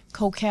be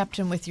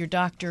co-captain with your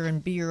doctor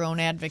and be your own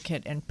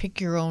advocate and pick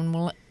your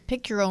own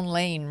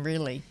lane,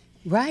 really.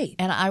 Right.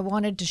 And I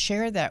wanted to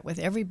share that with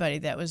everybody.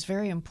 That was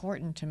very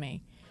important to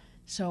me.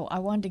 So I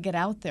wanted to get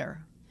out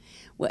there.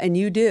 Well, and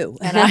you do.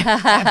 And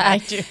I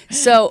do.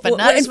 So, But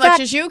not in as much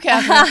fact- as you,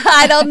 Catherine.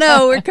 I don't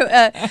know.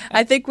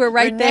 I think we're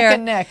right We're there. neck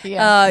and neck,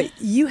 yeah.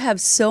 You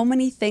have so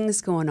many things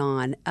going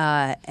on,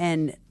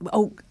 and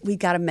we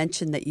got to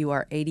mention that you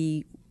are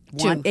 82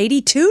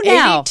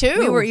 now.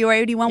 82. You were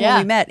 81 when Yeah,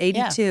 we met. yeah.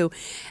 82,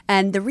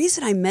 and the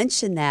reason I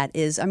mention that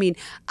is, I mean,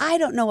 I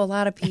don't know a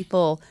lot of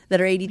people that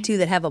are 82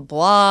 that have a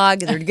blog.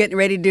 They're getting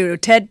ready to do a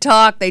TED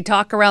Talk. They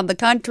talk around the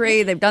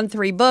country. They've done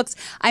 3 books.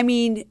 I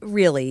mean,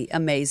 really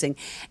amazing.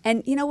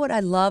 And you know what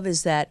I love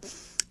is that.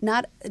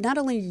 Not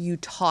only are you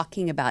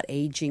talking about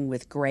aging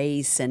with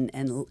grace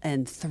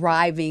and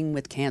thriving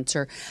with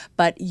cancer,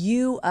 but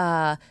you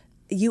are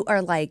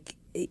like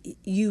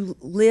you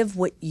live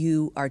what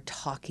you are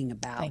talking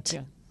about. Thank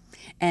you.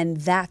 And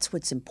that's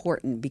what's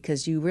important,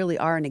 because you really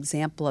are an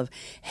example of,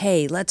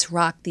 hey, let's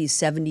rock these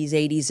 70s,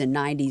 80s, and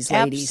 90s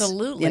ladies.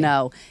 Absolutely. You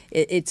know,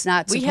 it's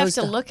not We supposed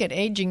have to look at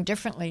aging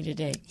differently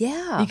today.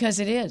 Yeah. Because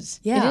it is.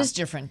 Yeah. It is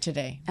different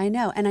today. I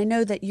know. And I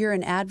know that you're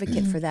an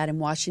advocate for that in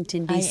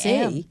Washington, D.C. I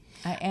am.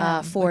 I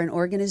am. For an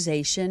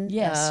organization.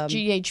 Yes,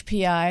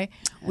 GHPI,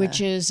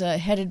 which is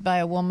headed by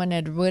a woman,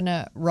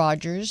 Edwina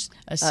Rogers,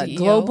 a CEO.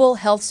 Global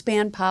Health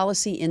Span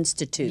Policy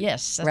Institute.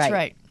 Yes, that's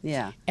right.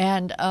 Yeah.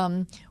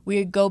 And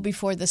we go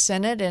before the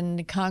Senate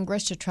and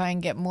Congress to try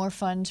and get more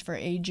funds for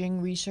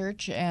aging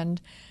research,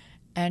 and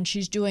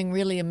she's doing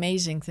really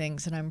amazing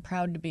things, and I'm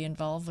proud to be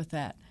involved with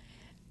that.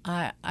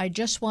 I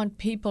just want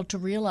people to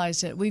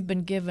realize that we've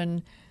been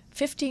given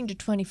 15 to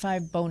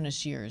 25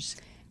 bonus years,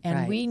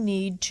 and we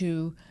need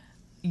to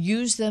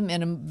use them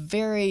in a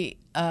very,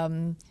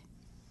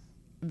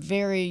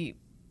 very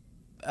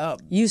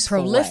useful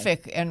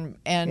prolific way.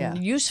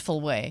 and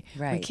useful way.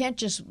 Right. We can't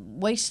just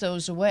waste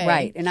those away.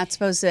 Right. You're not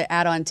supposed to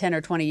add on 10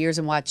 or 20 years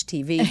and watch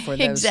TV for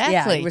those.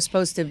 Exactly. Yeah, we're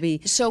supposed to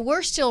be. So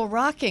we're still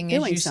rocking,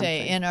 as you say,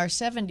 something. in our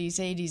 70s,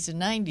 80s,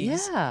 and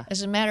 90s. Yeah.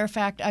 As a matter of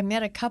fact, I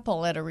met a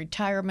couple at a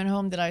retirement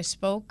home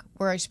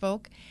where I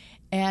spoke,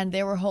 and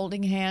they were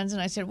holding hands,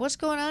 and I said, "What's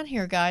going on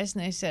here, guys?"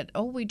 And they said,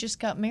 "Oh, we just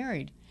got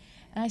married."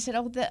 And I said,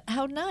 "Oh,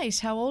 how nice.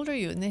 How old are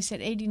you?" And they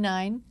said,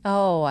 89.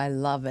 Oh, I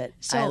love it.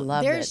 So I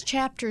love there's it.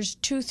 chapters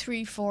 2,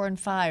 3, 4, and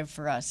 5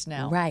 for us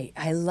now. Right.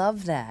 I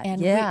love that.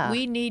 And yeah.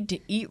 we need to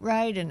eat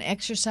right and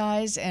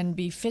exercise and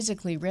be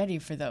physically ready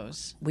for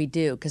those. We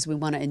do, because we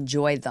want to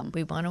enjoy them.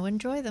 We want to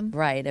enjoy them.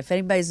 Right. If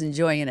anybody's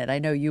enjoying it, I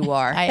know you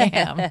are. I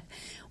am.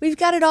 We've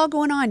got it all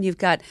going on. You've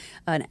got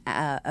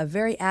a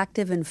very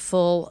active and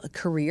full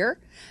career,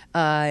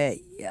 a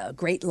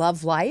great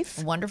love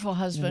life. Wonderful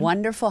husband.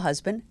 Wonderful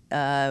husband.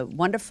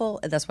 Wonderful.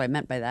 That's what I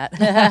meant by that.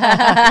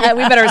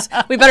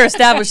 we better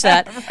establish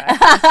that.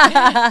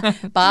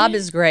 Bob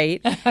is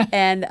great,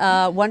 and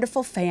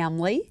wonderful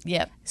family.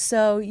 Yep.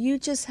 So you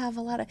just have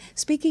a lot of.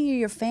 Speaking of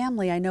your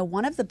family, I know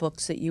one of the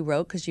books that you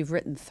wrote, because you've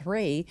written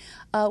 3,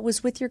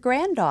 was with your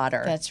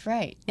granddaughter. That's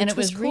right. And it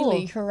was cool.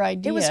 really her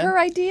idea. It was her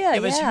idea.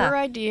 It was her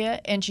idea,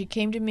 and she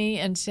came to me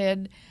and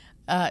said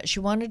she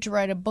wanted to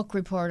write a book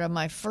report on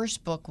my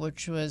first book,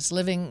 which was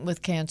Living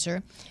with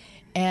Cancer.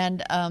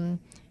 And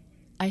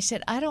I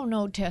said, "I don't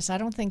know, Tess. I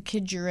don't think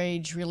kids your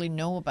age really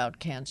know about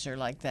cancer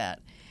like that."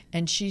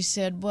 And she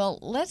said, "Well,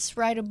 let's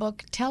write a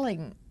book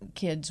telling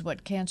kids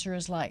what cancer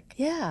is like."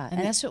 Yeah.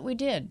 And that's what we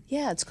did.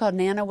 Yeah, it's called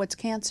Nana, What's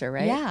Cancer,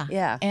 right? Yeah.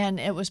 Yeah. And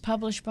it was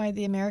published by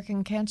the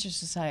American Cancer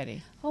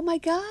Society. Oh, my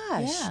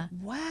gosh. Yeah.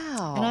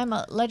 Wow. And I'm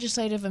a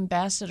legislative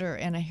ambassador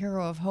and a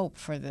hero of hope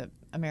for the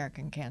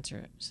American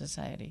Cancer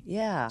Society.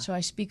 Yeah. So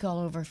I speak all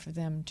over for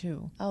them,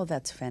 too. Oh,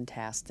 that's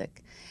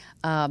fantastic.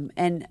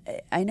 And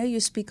I know you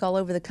speak all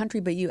over the country,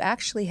 but you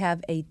actually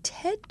have a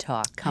TED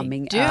Talk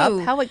coming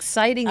up. How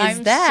exciting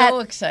is that? I'm so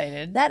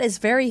excited. That is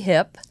very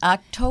hip.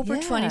 October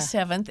Yeah.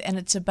 27th, and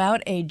it's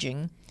about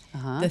aging.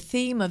 Uh-huh. The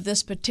theme of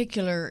this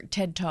particular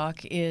TED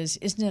Talk is,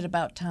 Isn't It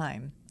About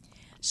Time?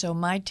 So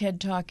my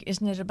TED Talk,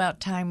 Isn't It About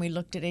Time We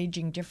Looked at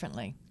Aging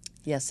Differently?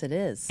 Yes, it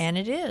is. And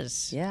it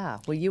is. Yeah.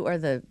 Well, you are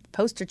the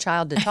poster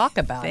child to talk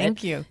about it.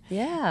 Thank you.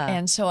 Yeah.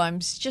 And so I'm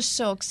just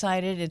so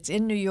excited. It's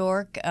in New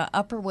York,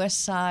 Upper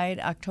West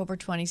Side, October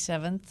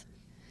 27th.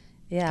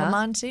 Yeah. Come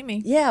on, see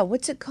me. Yeah.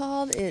 What's it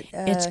called?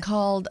 It's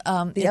called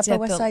the Upper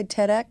West Side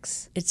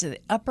TEDx. It's the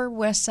Upper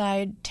West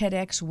Side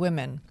TEDx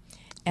Women,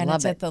 and Love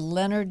it's it. at the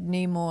Leonard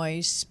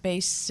Nimoy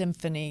Space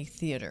Symphony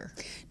Theater.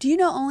 Do you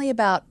know only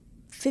about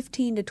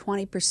 15 to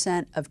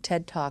 20% of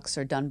TED Talks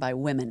are done by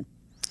women?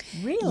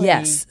 Really?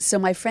 Yes. So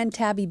my friend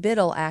Tabby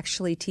Biddle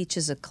actually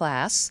teaches a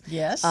class.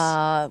 Yes.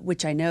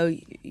 Which I know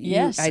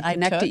Yes, I I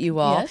connected took, you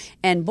all. yes.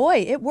 And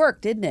boy, it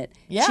worked, didn't it?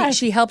 Yeah.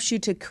 She helps you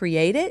to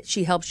create it.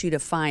 She helps you to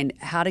find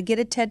how to get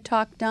a TED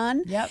Talk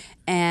done. Yep.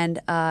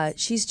 And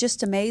she's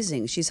just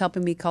amazing. She's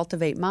helping me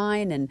cultivate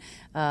mine, and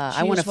I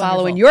She want to is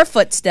follow in wonderful. your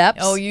footsteps.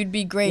 Oh, you'd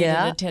be great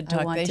Yeah, at a TED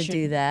Talk. I want They to should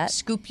do that.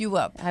 Scoop you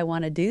up. I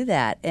want to do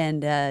that,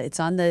 and it's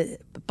on the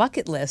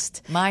bucket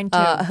list. Mine too.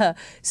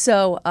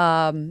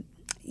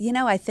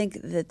 I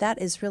think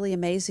that is really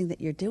amazing that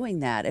you're doing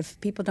that. If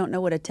people don't know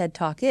what a TED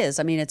Talk is,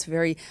 I mean, it's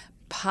very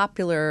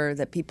popular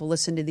that people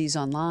listen to these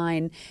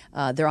online.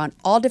 They're on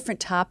all different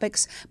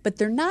topics, but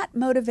they're not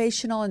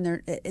motivational, and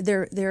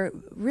they're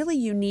really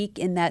unique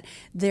in that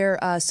they're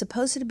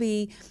supposed to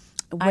be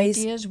ways,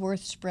 Ideas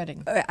worth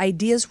spreading.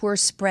 ideas worth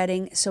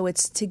spreading. So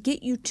it's to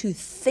get you to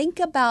think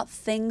about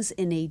things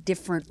in a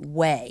different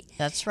way.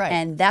 That's right.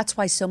 And that's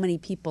why so many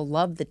people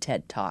love the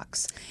TED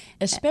Talks.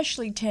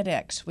 Especially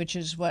TEDx, which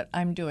is what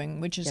I'm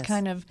doing, which is Yes.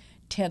 kind of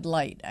TED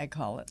Light, I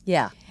call it.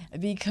 Yeah.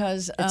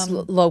 Because It's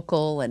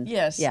local and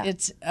yes, yeah.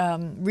 it's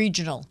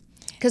regional.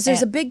 Because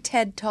there's a big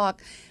TED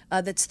Talk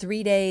that's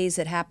 3 days.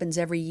 It happens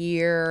every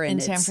year. And In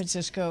it's, San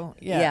Francisco,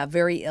 Yeah,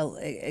 very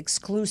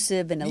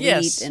exclusive and elite.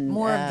 yes, and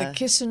more of the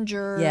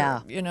Kissinger,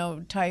 yeah.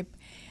 type,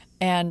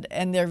 and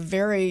they're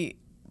very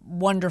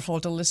wonderful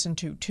to listen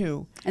to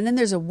too. And then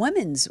there's a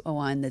women's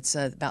one that's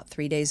about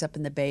 3 days up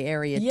in the Bay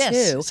Area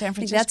Yes, too. San I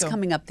think that's Francisco.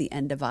 coming up the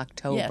end of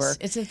October. Yes,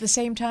 it's at the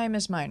same time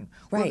as mine.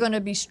 Right. We're going to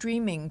be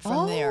streaming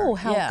from there. Oh,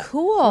 how Yeah.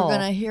 cool. We're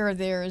going to hear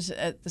theirs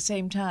at the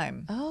same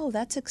time. Oh,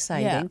 that's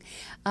exciting.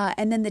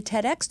 And then the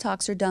TEDx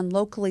talks are done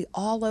locally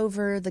all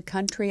over the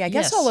country. I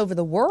guess Yes. all over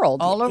the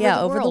world. All over, yeah,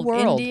 the, over world. the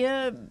world.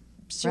 India,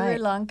 Sri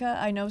Lanka.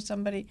 I know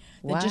somebody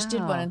that just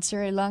did one in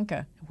Sri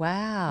Lanka.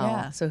 Wow.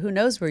 Yeah. So who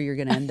knows where you're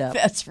going to end up?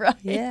 That's right.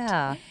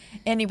 Yeah.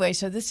 Anyway,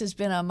 so this has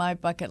been on my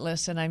bucket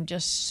list, and I'm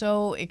just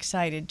so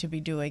excited to be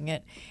doing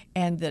it.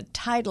 And the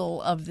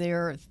title of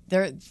their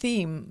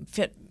theme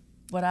fit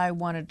what I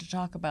wanted to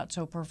talk about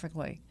so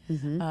perfectly.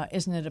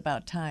 Isn't it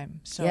about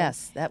time? So,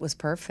 Yes, that was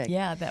perfect.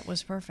 Yeah, that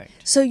was perfect.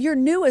 So your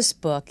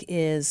newest book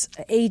is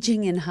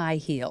Aging in High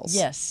Heels.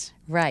 Yes.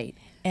 Right.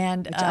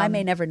 And Which I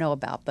may never know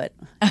about, but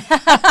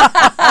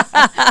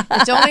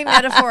it's only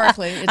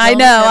metaphorically. I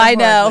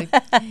know.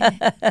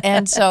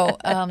 And so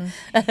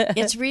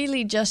it's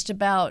really just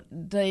about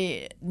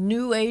the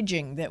new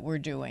aging that we're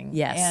doing.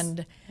 Yes.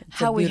 And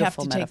how we have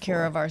to beautiful take care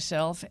metaphor. of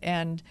ourselves,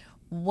 and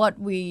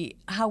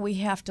how we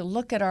have to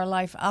look at our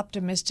life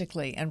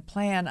optimistically and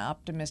plan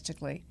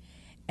optimistically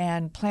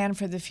and plan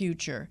for the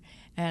future.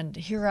 And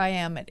here I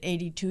am at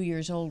 82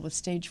 years old with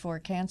stage 4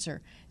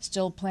 cancer,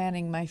 still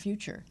planning my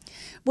future.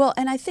 Well,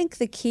 and I think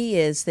the key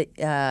is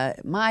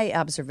that my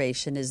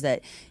observation is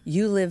that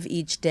you live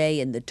each day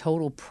in the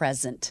total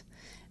present.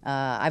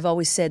 I've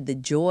always said the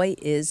joy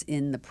is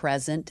in the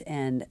present,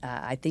 and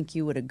I think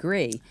you would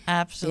agree.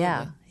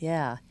 Absolutely.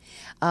 Yeah.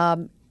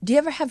 Do you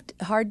ever have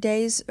hard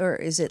days, or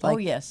is it like? Oh,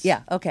 yes.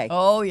 Yeah. Okay.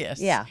 Oh, yes.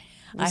 Yeah.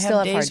 I still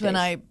have have hard days when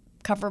days. I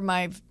cover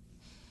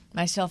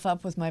myself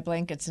up with my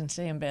blankets and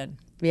stay in bed.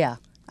 Yeah.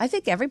 I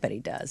think everybody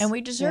does. And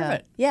we deserve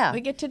it. Yeah.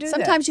 We get to do that.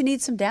 Sometimes you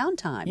need some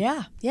downtime.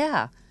 Yeah.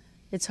 Yeah.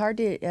 It's hard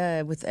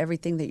to with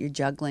everything that you're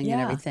juggling and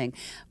Yeah. everything.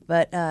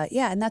 But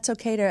and that's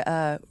okay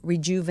to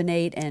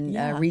rejuvenate and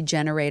Yeah.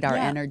 regenerate our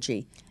Yeah.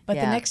 energy. But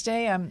Yeah. the next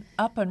day, I'm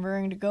up and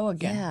raring to go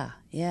again.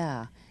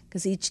 Yeah.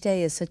 Because each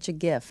day is such a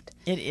gift.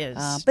 It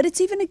is. But it's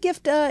even a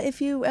gift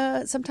if you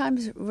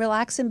sometimes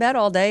relax in bed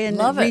all day and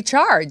Love it.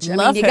 recharge. I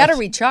Love mean, you got to it.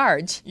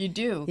 recharge. You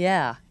do.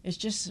 Yeah. It's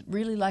just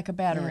really like a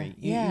battery.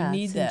 You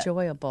need it's that.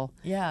 enjoyable.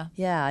 Yeah.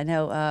 Yeah, I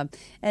know.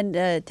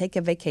 And take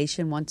a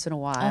vacation once in a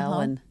while,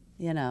 and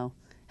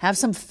have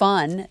some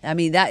fun. I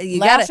mean, that you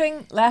got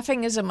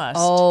Laughing is a must.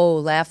 Oh,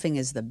 laughing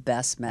is the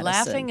best medicine.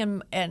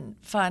 Laughing and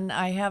fun.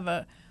 I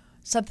have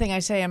something I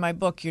say in my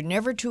book. You're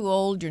never too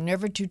old. You're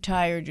never too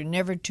tired. You're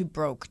never too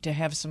broke to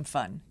have some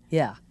fun.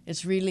 Yeah.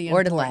 It's really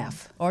Or to important.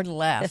 laugh. Or to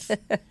laugh.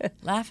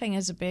 Laughing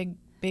is a big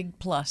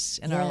plus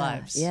in our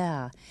lives.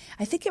 Yeah.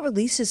 I think it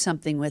releases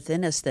something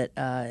within us that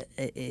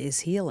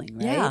is healing,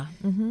 right?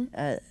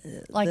 Yeah.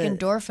 Like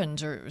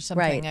endorphins or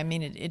something. Right. I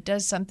mean, it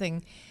does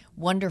something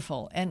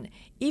wonderful. And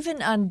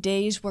even on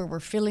days where we're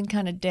feeling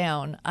kind of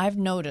down, I've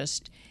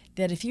noticed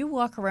that if you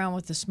walk around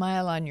with a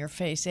smile on your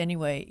face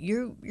anyway,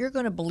 you're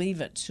going to believe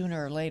it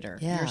sooner or later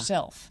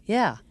yourself.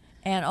 Yeah.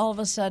 And all of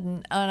a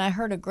sudden, and I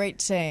heard a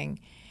great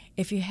saying,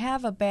 if you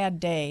have a bad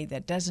day,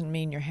 that doesn't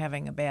mean you're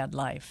having a bad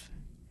life.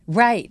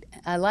 Right.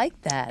 I like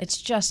that.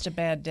 It's just a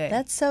bad day.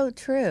 That's so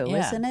true,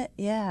 Yeah. isn't it?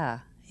 Yeah.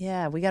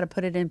 Yeah. We got to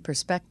put it in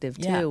perspective,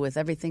 too, Yeah. with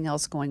everything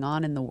else going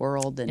on in the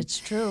world. And It's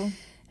true.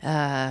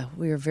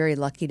 we are very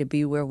lucky to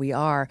be where we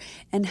are.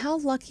 And how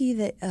lucky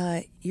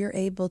that you're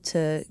able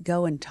to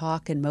go and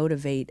talk and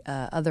motivate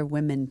other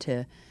women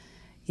to,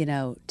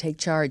 take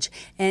charge.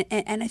 And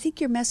I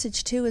think your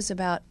message, too, is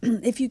about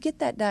if you get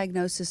that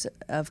diagnosis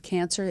of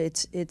cancer,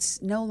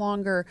 it's no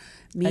longer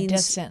means... A death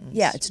sentence.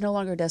 Yeah, it's no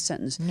longer a death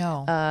sentence.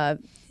 No.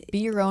 Be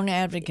your own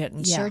advocate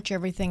and Yeah. search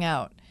everything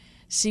out.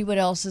 See what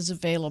else is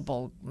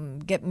available.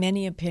 Get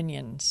many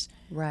opinions.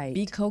 Right.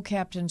 Be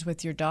co-captains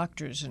with your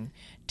doctors and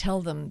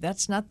tell them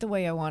that's not the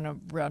way I want to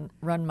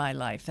run my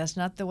life. That's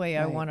not the way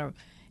I want to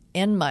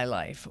end my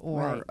life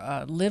or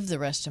live the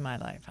rest of my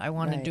life. I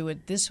want to do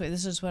it this way.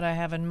 This is what I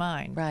have in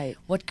mind. Right.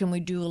 What can we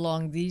do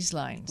along these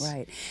lines?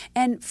 Right.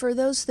 And for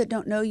those that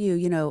don't know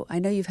you, I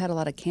know you've had a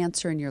lot of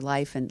cancer in your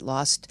life and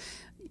lost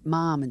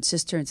mom and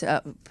sister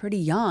and pretty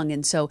young,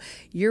 and so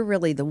you're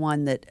really the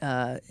one that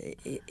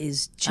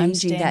is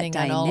changing I'm standing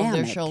that dynamic. on all of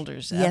their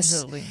shoulders. Yes.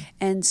 Absolutely.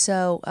 And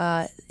so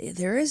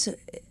there is.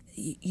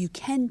 You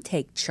can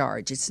take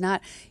charge. It's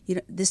not,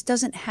 this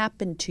doesn't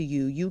happen to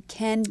you. You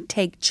can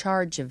take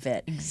charge of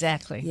it.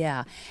 Exactly.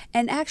 Yeah.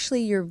 And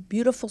actually, your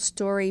beautiful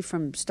story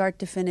from start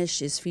to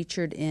finish is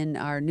featured in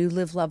our new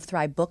Live, Love,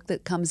 Thrive book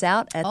that comes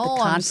out at the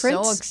conference.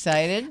 I'm so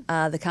excited.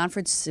 The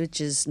conference, which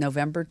is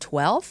November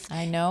 12th.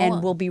 I know.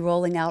 And we'll be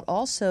rolling out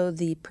also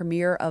the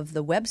premiere of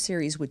the web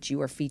series, which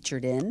you are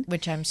featured in.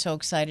 Which I'm so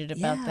excited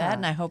about Yeah. that,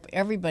 and I hope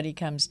everybody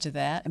comes to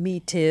that. Me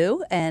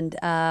too. And,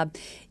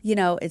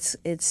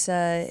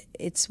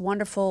 it's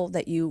wonderful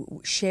that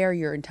you share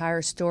your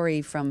entire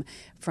story from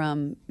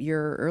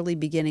your early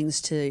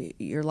beginnings to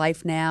your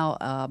life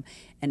now,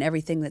 and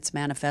everything that's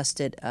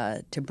manifested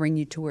to bring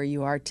you to where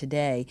you are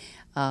today.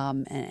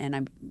 And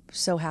I'm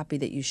so happy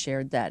that you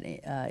shared that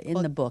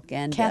in the book.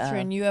 And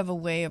Catherine, you have a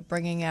way of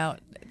bringing out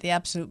the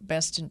absolute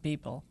best in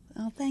people.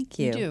 oh, thank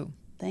you. You do.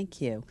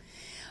 Thank you.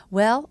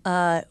 Well,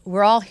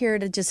 we're all here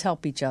to just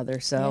help each other.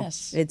 So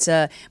Yes. it's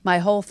my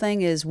whole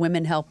thing is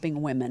women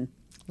helping women.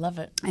 Love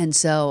it. And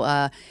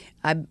so,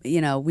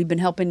 we've been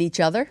helping each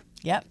other.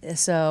 Yep.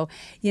 So,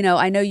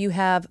 I know you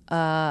have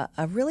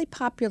a really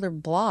popular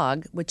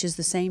blog, which is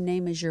the same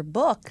name as your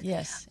book.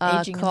 Yes,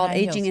 called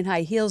Aging in in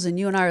High Heels. And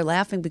you and I are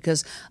laughing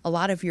because a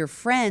lot of your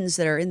friends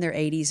that are in their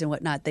 80s and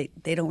whatnot, they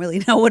don't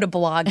really know what a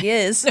blog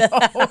is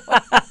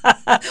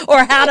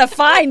or how to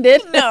find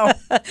it. No.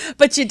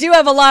 But you do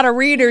have a lot of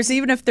readers,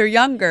 even if they're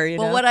younger.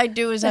 Well, what I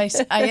do is I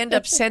end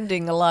up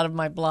sending a lot of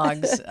my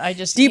blogs. I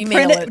just do you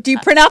email print it? Do you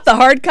print out the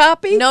hard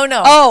copy? No.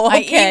 Oh,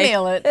 okay. I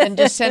email it and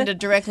just send it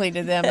directly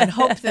to them and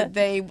hope that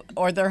they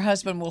or their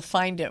husband will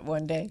find it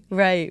one day.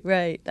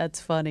 Right. That's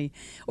funny.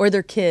 Or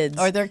their kids.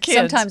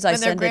 Sometimes I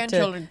send it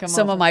to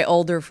some of my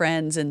older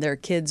friends, and their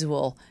kids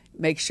will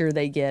make sure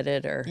they get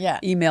it or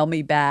email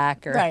me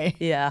back. Or, right.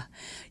 Yeah.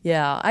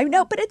 I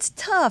know, but it's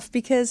tough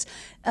because,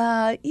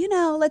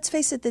 let's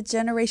face it, the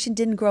generation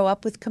didn't grow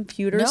up with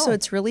computers, so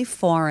it's really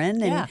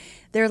foreign. And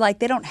they're like,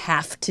 they don't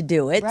have to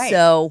do it. Right.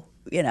 So,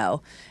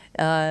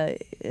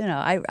 I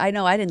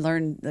know I didn't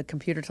learn the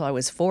computer till I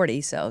was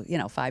 40, so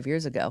 5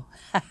 years ago.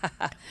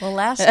 Well,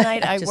 last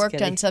night I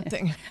worked on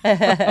something. I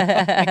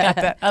got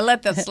that. I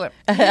let that slip.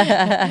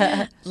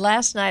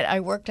 Last night I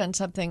worked on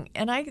something,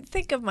 and I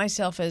think of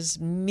myself as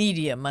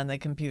medium on the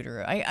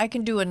computer. I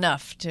can do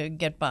enough to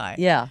get by.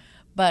 Yeah.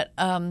 But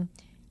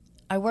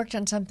I worked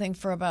on something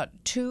for about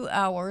 2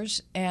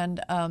 hours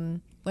and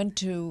went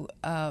to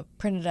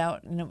print it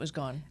out, and it was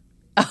gone.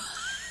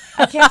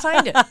 I can't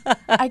find it.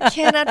 I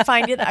cannot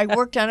find it. I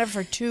worked on it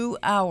for 2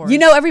 hours.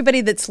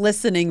 Everybody that's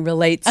listening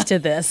relates to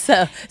this,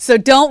 so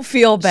don't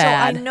feel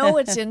bad. So I know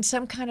it's in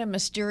some kind of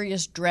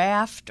mysterious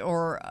draft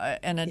or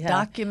in a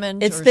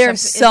document. It's or there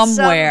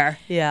somewhere.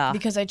 Yeah.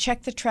 Because I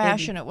checked the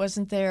trash and it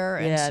wasn't there.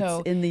 And so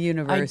it's in the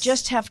universe. I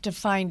just have to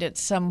find it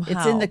somehow.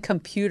 It's in the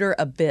computer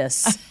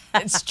abyss.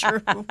 It's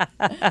true.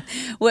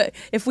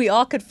 If we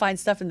all could find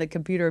stuff in the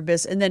computer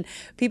abyss, and then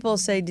people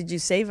say, "Did you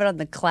save it on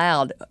the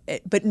cloud?"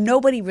 But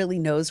nobody really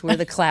knows where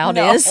the cloud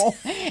is.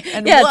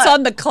 And it's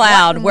on the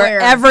cloud,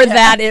 wherever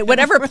that is,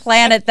 whatever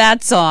planet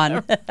that's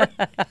on.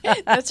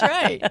 That's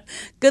right.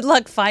 Good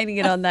luck finding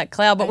it on that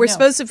cloud, but we're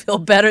supposed to feel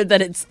better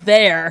that it's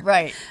there.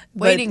 Right.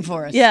 Waiting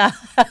for us. Yeah.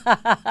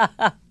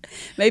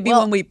 Maybe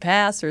when we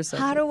pass or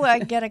something. How do I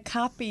get a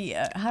copy?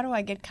 How do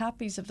I get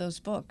copies of those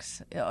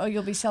books? Oh,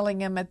 you'll be selling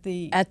them at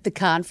the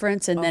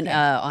conference and then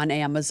on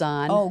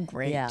Amazon. Oh,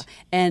 great. Yeah.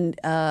 And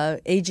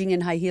Aging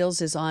in High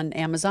Heels is on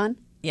Amazon?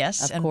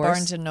 Yes, of and course.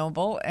 Barnes &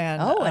 Noble. And,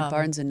 at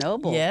Barnes &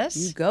 Noble. Yes.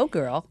 You go,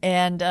 girl.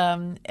 And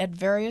at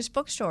various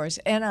bookstores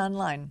and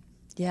online.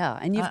 Yeah,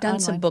 and you've done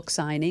some book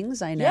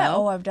signings, I know.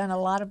 Yeah, I've done a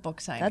lot of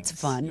book signings. That's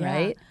fun,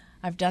 right?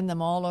 I've done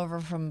them all over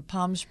from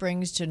Palm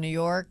Springs to New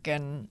York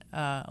and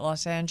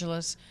Los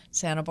Angeles,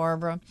 Santa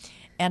Barbara.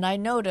 And I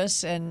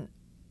notice, and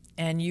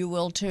you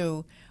will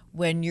too,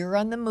 when you're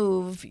on the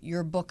move,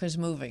 your book is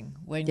moving.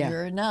 When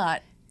you're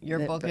not, your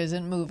book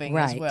isn't moving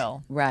as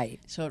well.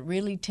 Right. So it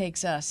really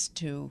takes us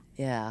to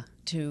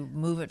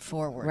move it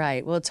forward.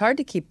 Right. Well, it's hard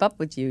to keep up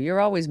with you. You're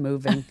always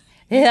moving.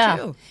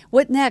 Too.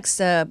 What next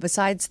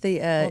besides the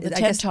the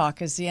TED Talk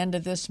is the end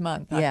of this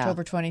month,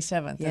 October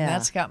 27th, and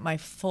that's got my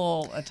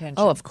full attention.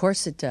 Oh, of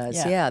course it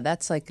does. Yeah,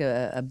 that's like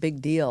a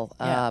big deal.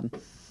 Yeah.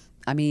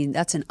 I mean,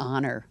 that's an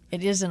honor.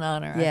 It is an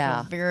honor. Yeah.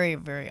 I feel very,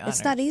 very honored.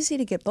 It's not easy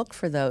to get booked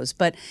for those.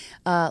 But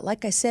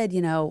like I said,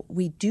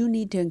 we do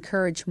need to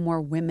encourage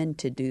more women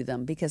to do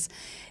them because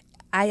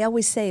I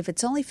always say if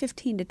it's only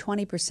 15 to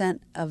 20%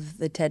 of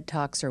the TED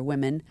Talks are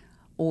women,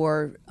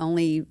 or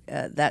only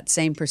that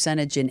same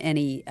percentage in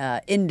any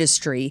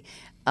industry,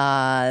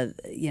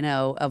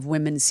 of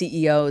women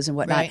CEOs and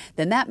whatnot,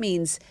 then that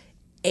means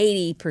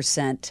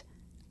 80%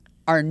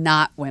 are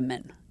not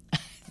women.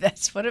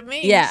 That's what it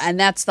means. Yeah, and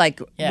that's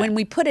like when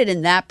we put it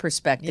in that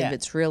perspective,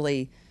 it's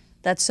really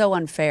that's so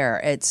unfair.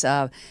 It's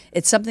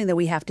something that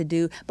we have to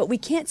do, but we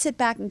can't sit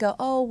back and go,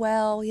 oh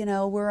well,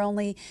 we're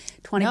only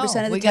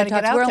 20% of the TED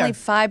Talks. We're only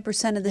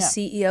 5% of the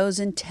CEOs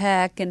in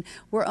tech, and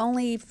we're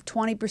only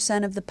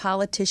 20% of the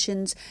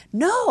politicians.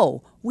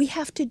 No, we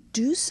have to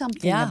do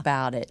something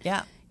about it.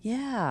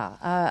 Yeah.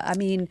 I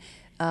mean.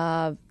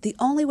 The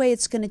only way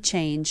it's going to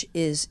change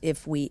is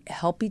if we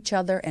help each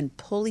other and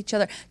pull each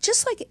other,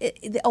 just like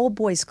the Old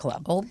Boys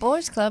Club. Old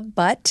Boys Club.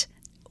 But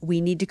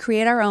we need to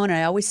create our own.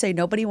 I always say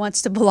nobody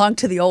wants to belong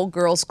to the Old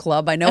Girls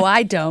Club. I know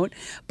I don't,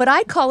 but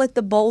I call it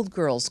the Bold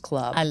Girls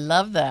Club. I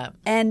love that.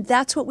 And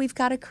that's what we've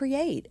got to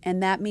create.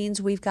 And that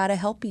means we've got to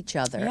help each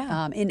other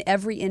in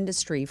every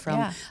industry,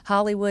 from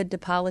Hollywood to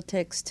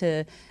politics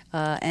to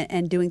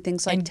and doing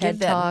things like TED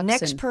Talks. And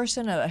next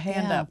person a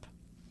hand up.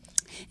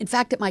 In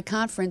fact, at my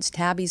conference,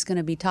 Tabby's going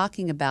to be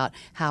talking about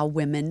how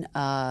women,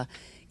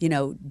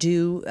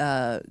 do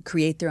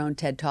create their own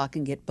TED Talk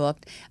and get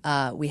booked.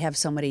 We have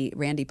somebody,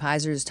 Randy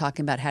Pizer, is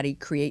talking about how to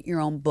create your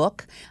own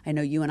book. I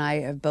know you and I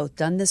have both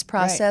done this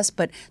process,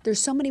 but there's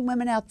so many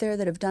women out there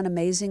that have done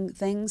amazing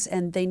things,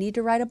 and they need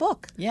to write a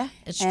book. Yeah,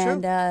 it's true.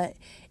 And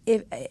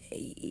if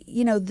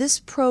this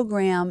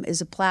program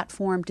is a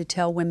platform to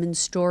tell women's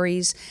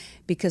stories,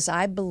 because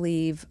I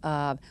believe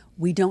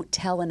we don't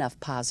tell enough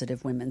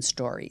positive women's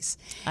stories.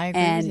 I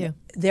agree with you.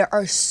 There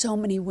are so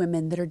many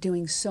women that are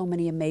doing so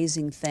many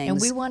amazing things. And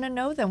we want to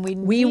know them.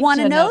 We want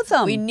to know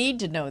them. We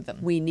need to know them.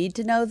 We need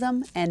to know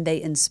them, and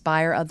they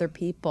inspire other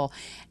people.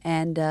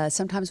 And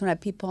sometimes when I have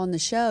people on the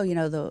show,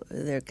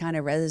 they're kind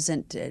of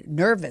reticent,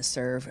 nervous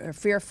or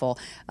fearful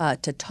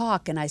to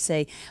talk. And I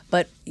say,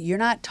 but you're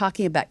not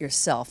talking about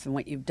yourself and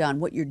what you've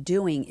done. What you're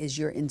doing is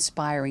you're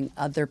inspiring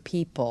other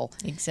people.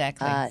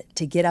 Exactly.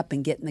 To get up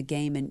and get in the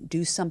game and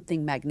do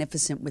something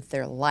magnificent with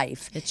their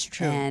life. It's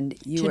true. And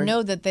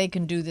know that they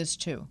can do this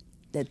too.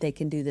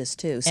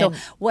 So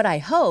what I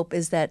hope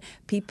is that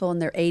people in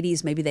their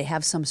 80s, maybe they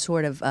have some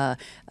sort of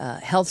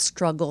health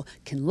struggle,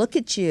 can look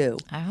at you.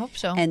 I hope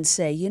so. And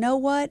say, you know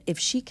what? If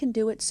she can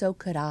do it, so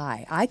could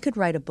I. I could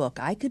write a book.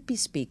 I could be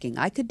speaking.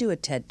 I could do a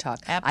TED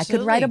Talk. Absolutely. I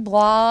could write a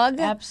blog.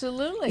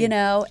 Absolutely.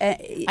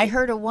 I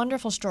heard a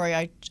wonderful story.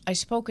 I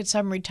spoke at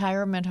some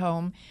retirement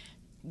home,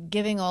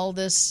 giving all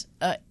this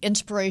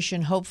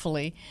inspiration,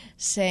 hopefully,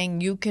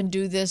 saying you can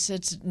do this,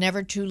 it's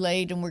never too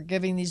late, and we're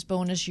giving these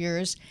bonus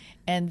years.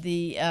 And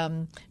the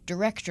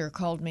director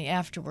called me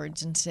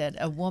afterwards and said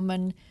a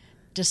woman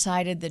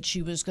decided that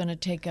she was going to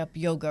take up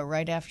yoga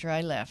right after I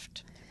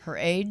left. Her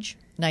age,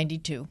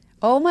 92.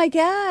 Oh my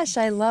gosh,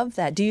 I love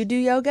that. Do you do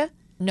yoga?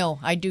 No,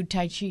 I do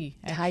Tai Chi,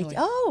 actually.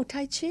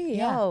 Tai Chi.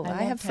 Yeah,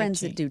 I have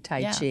friends that do Tai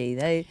Yeah.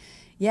 Chi.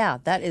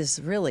 That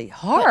is really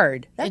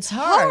hard. It's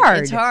hard.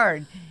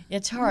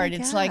 It's Oh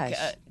it's like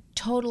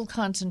total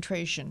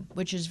concentration,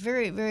 which is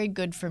very, very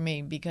good for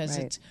me because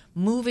Right. it's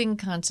moving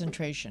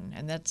concentration,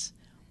 and that's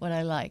what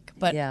I like.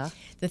 But Yeah.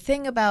 the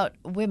thing about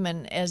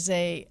women as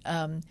they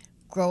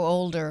grow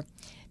older,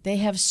 they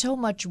have so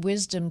much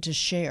wisdom to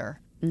share.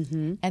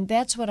 Mm-hmm. And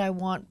that's what I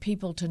want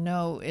people to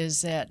know,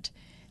 is that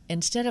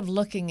instead of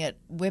looking at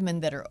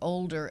women that are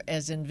older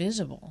as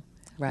invisible,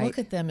 Right. look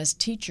at them as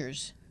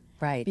teachers.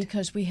 Right.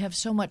 Because we have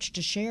so much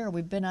to share.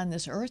 We've been on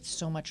this earth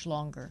so much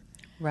longer.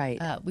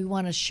 Right. We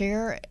want to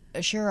share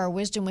our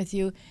wisdom with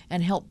you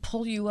and help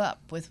pull you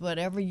up with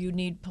whatever you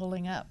need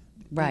pulling up.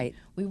 Right.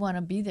 We want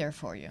to be there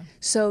for you.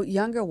 So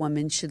younger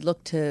women should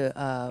look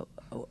to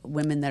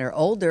women that are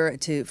older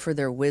for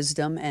their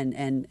wisdom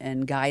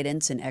and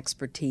guidance and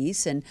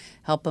expertise, and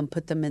help them,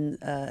 put them in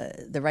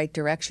the right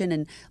direction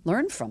and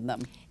learn from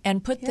them.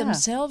 And put Yeah.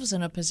 themselves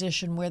in a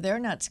position where they're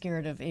not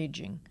scared of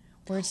aging,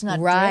 where it's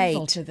not Right.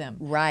 dreadful to them.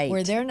 Right.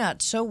 Where they're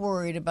not so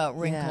worried about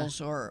wrinkles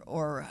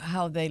or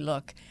how they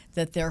look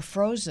that they're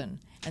frozen,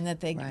 and that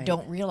they Right.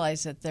 don't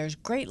realize that there's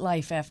great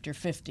life after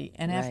 50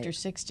 and Right. after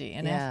 60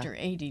 and Yeah. after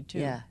 80 too.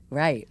 Yeah,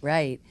 right.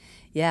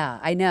 Yeah,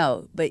 I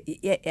know. But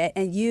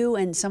and you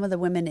and some of the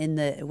women in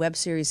the web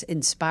series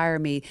inspire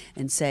me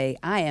and say,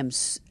 I am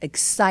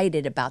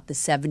excited about the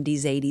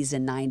 70s, 80s,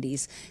 and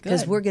 90s,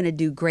 because Good. we're going to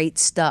do great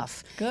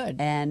stuff. Good.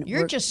 And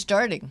you're we're just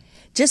starting.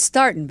 just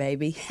starting,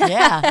 baby.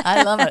 Yeah,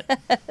 I love it.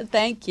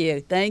 Thank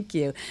you.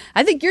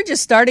 I think you're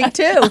just starting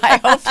too.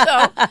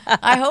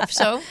 I hope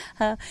so.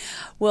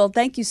 Well,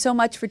 thank you so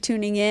much for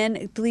tuning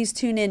in. Please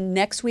tune in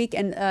next week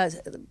and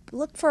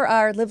look for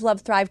our Live,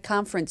 Love, Thrive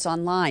conference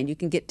online. You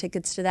can get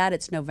tickets to that.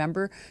 It's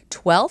November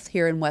 12th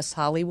here in West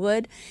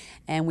Hollywood.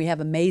 And we have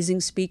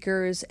amazing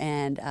speakers,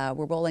 and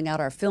we're rolling out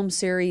our film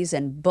series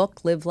and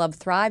book, Live, Love,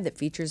 Thrive, that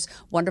features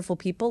wonderful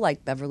people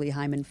like Beverlye,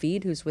 Hyman,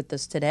 Fead, who's with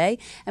us today.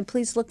 And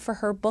please look for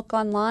her book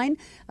online,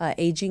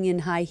 Aging in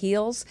High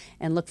Heels,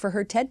 and look for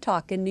her TED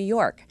Talk in New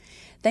York.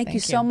 Thank you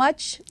so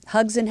much.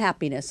 Hugs and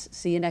happiness.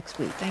 See you next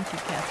week. Thank you,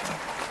 Catherine.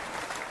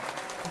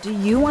 Do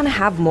you want to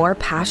have more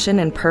passion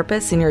and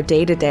purpose in your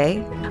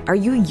day-to-day? Are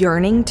you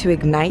yearning to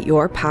ignite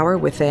your power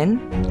within?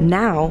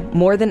 Now,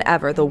 more than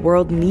ever, the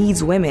world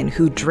needs women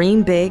who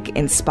dream big,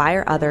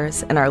 inspire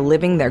others, and are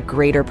living their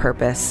greater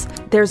purpose.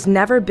 There's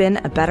never been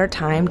a better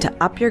time to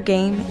up your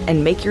game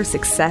and make your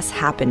success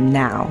happen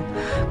now.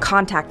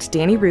 Contact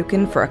Danny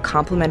Rukin for a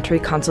complimentary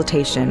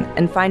consultation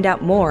and find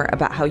out more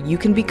about how you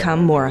can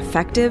become more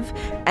effective,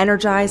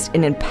 energized,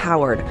 and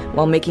empowered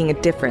while making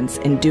a difference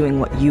in doing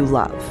what you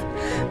love.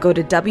 Go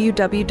to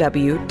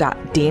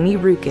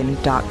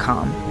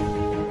www.dannyrukin.com.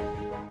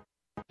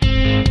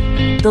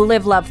 The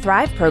Live, Love,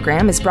 Thrive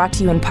program is brought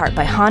to you in part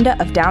by Honda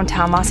of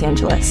downtown Los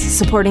Angeles,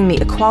 supporting the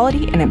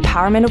equality and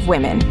empowerment of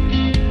women.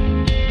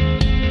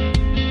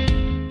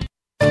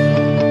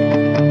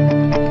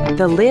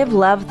 The Live,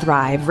 Love,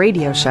 Thrive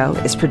radio show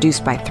is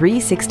produced by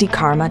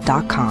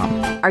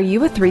 360karma.com. Are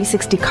you a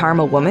 360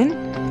 Karma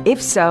woman? If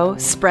so,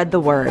 spread the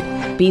word.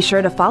 Be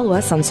sure to follow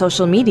us on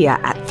social media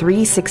at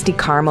 360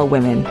 Karma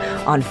Women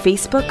on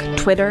Facebook,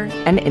 Twitter,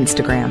 and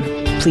Instagram.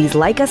 Please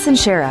like us and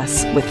share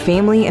us with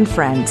family and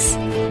friends.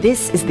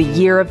 This is the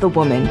year of the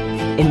woman,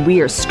 and we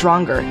are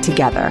stronger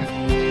together.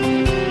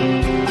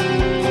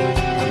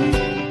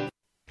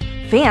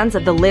 Fans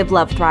of the Live,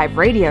 Love, Thrive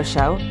radio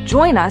show,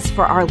 join us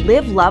for our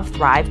Live, Love,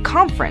 Thrive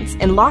conference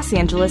in Los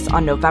Angeles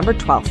on November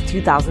 12th,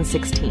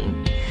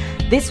 2016.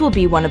 This will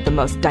be one of the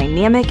most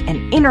dynamic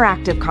and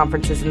interactive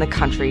conferences in the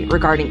country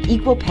regarding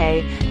equal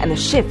pay and the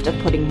shift of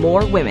putting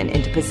more women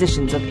into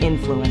positions of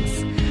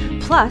influence.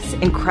 Plus,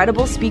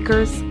 incredible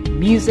speakers,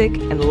 music,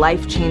 and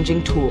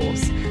life-changing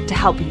tools to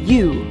help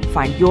you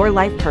find your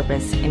life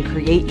purpose and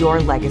create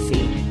your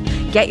legacy.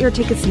 Get your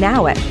tickets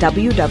now at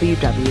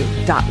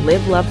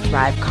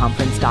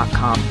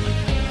www.livelovethriveconference.com.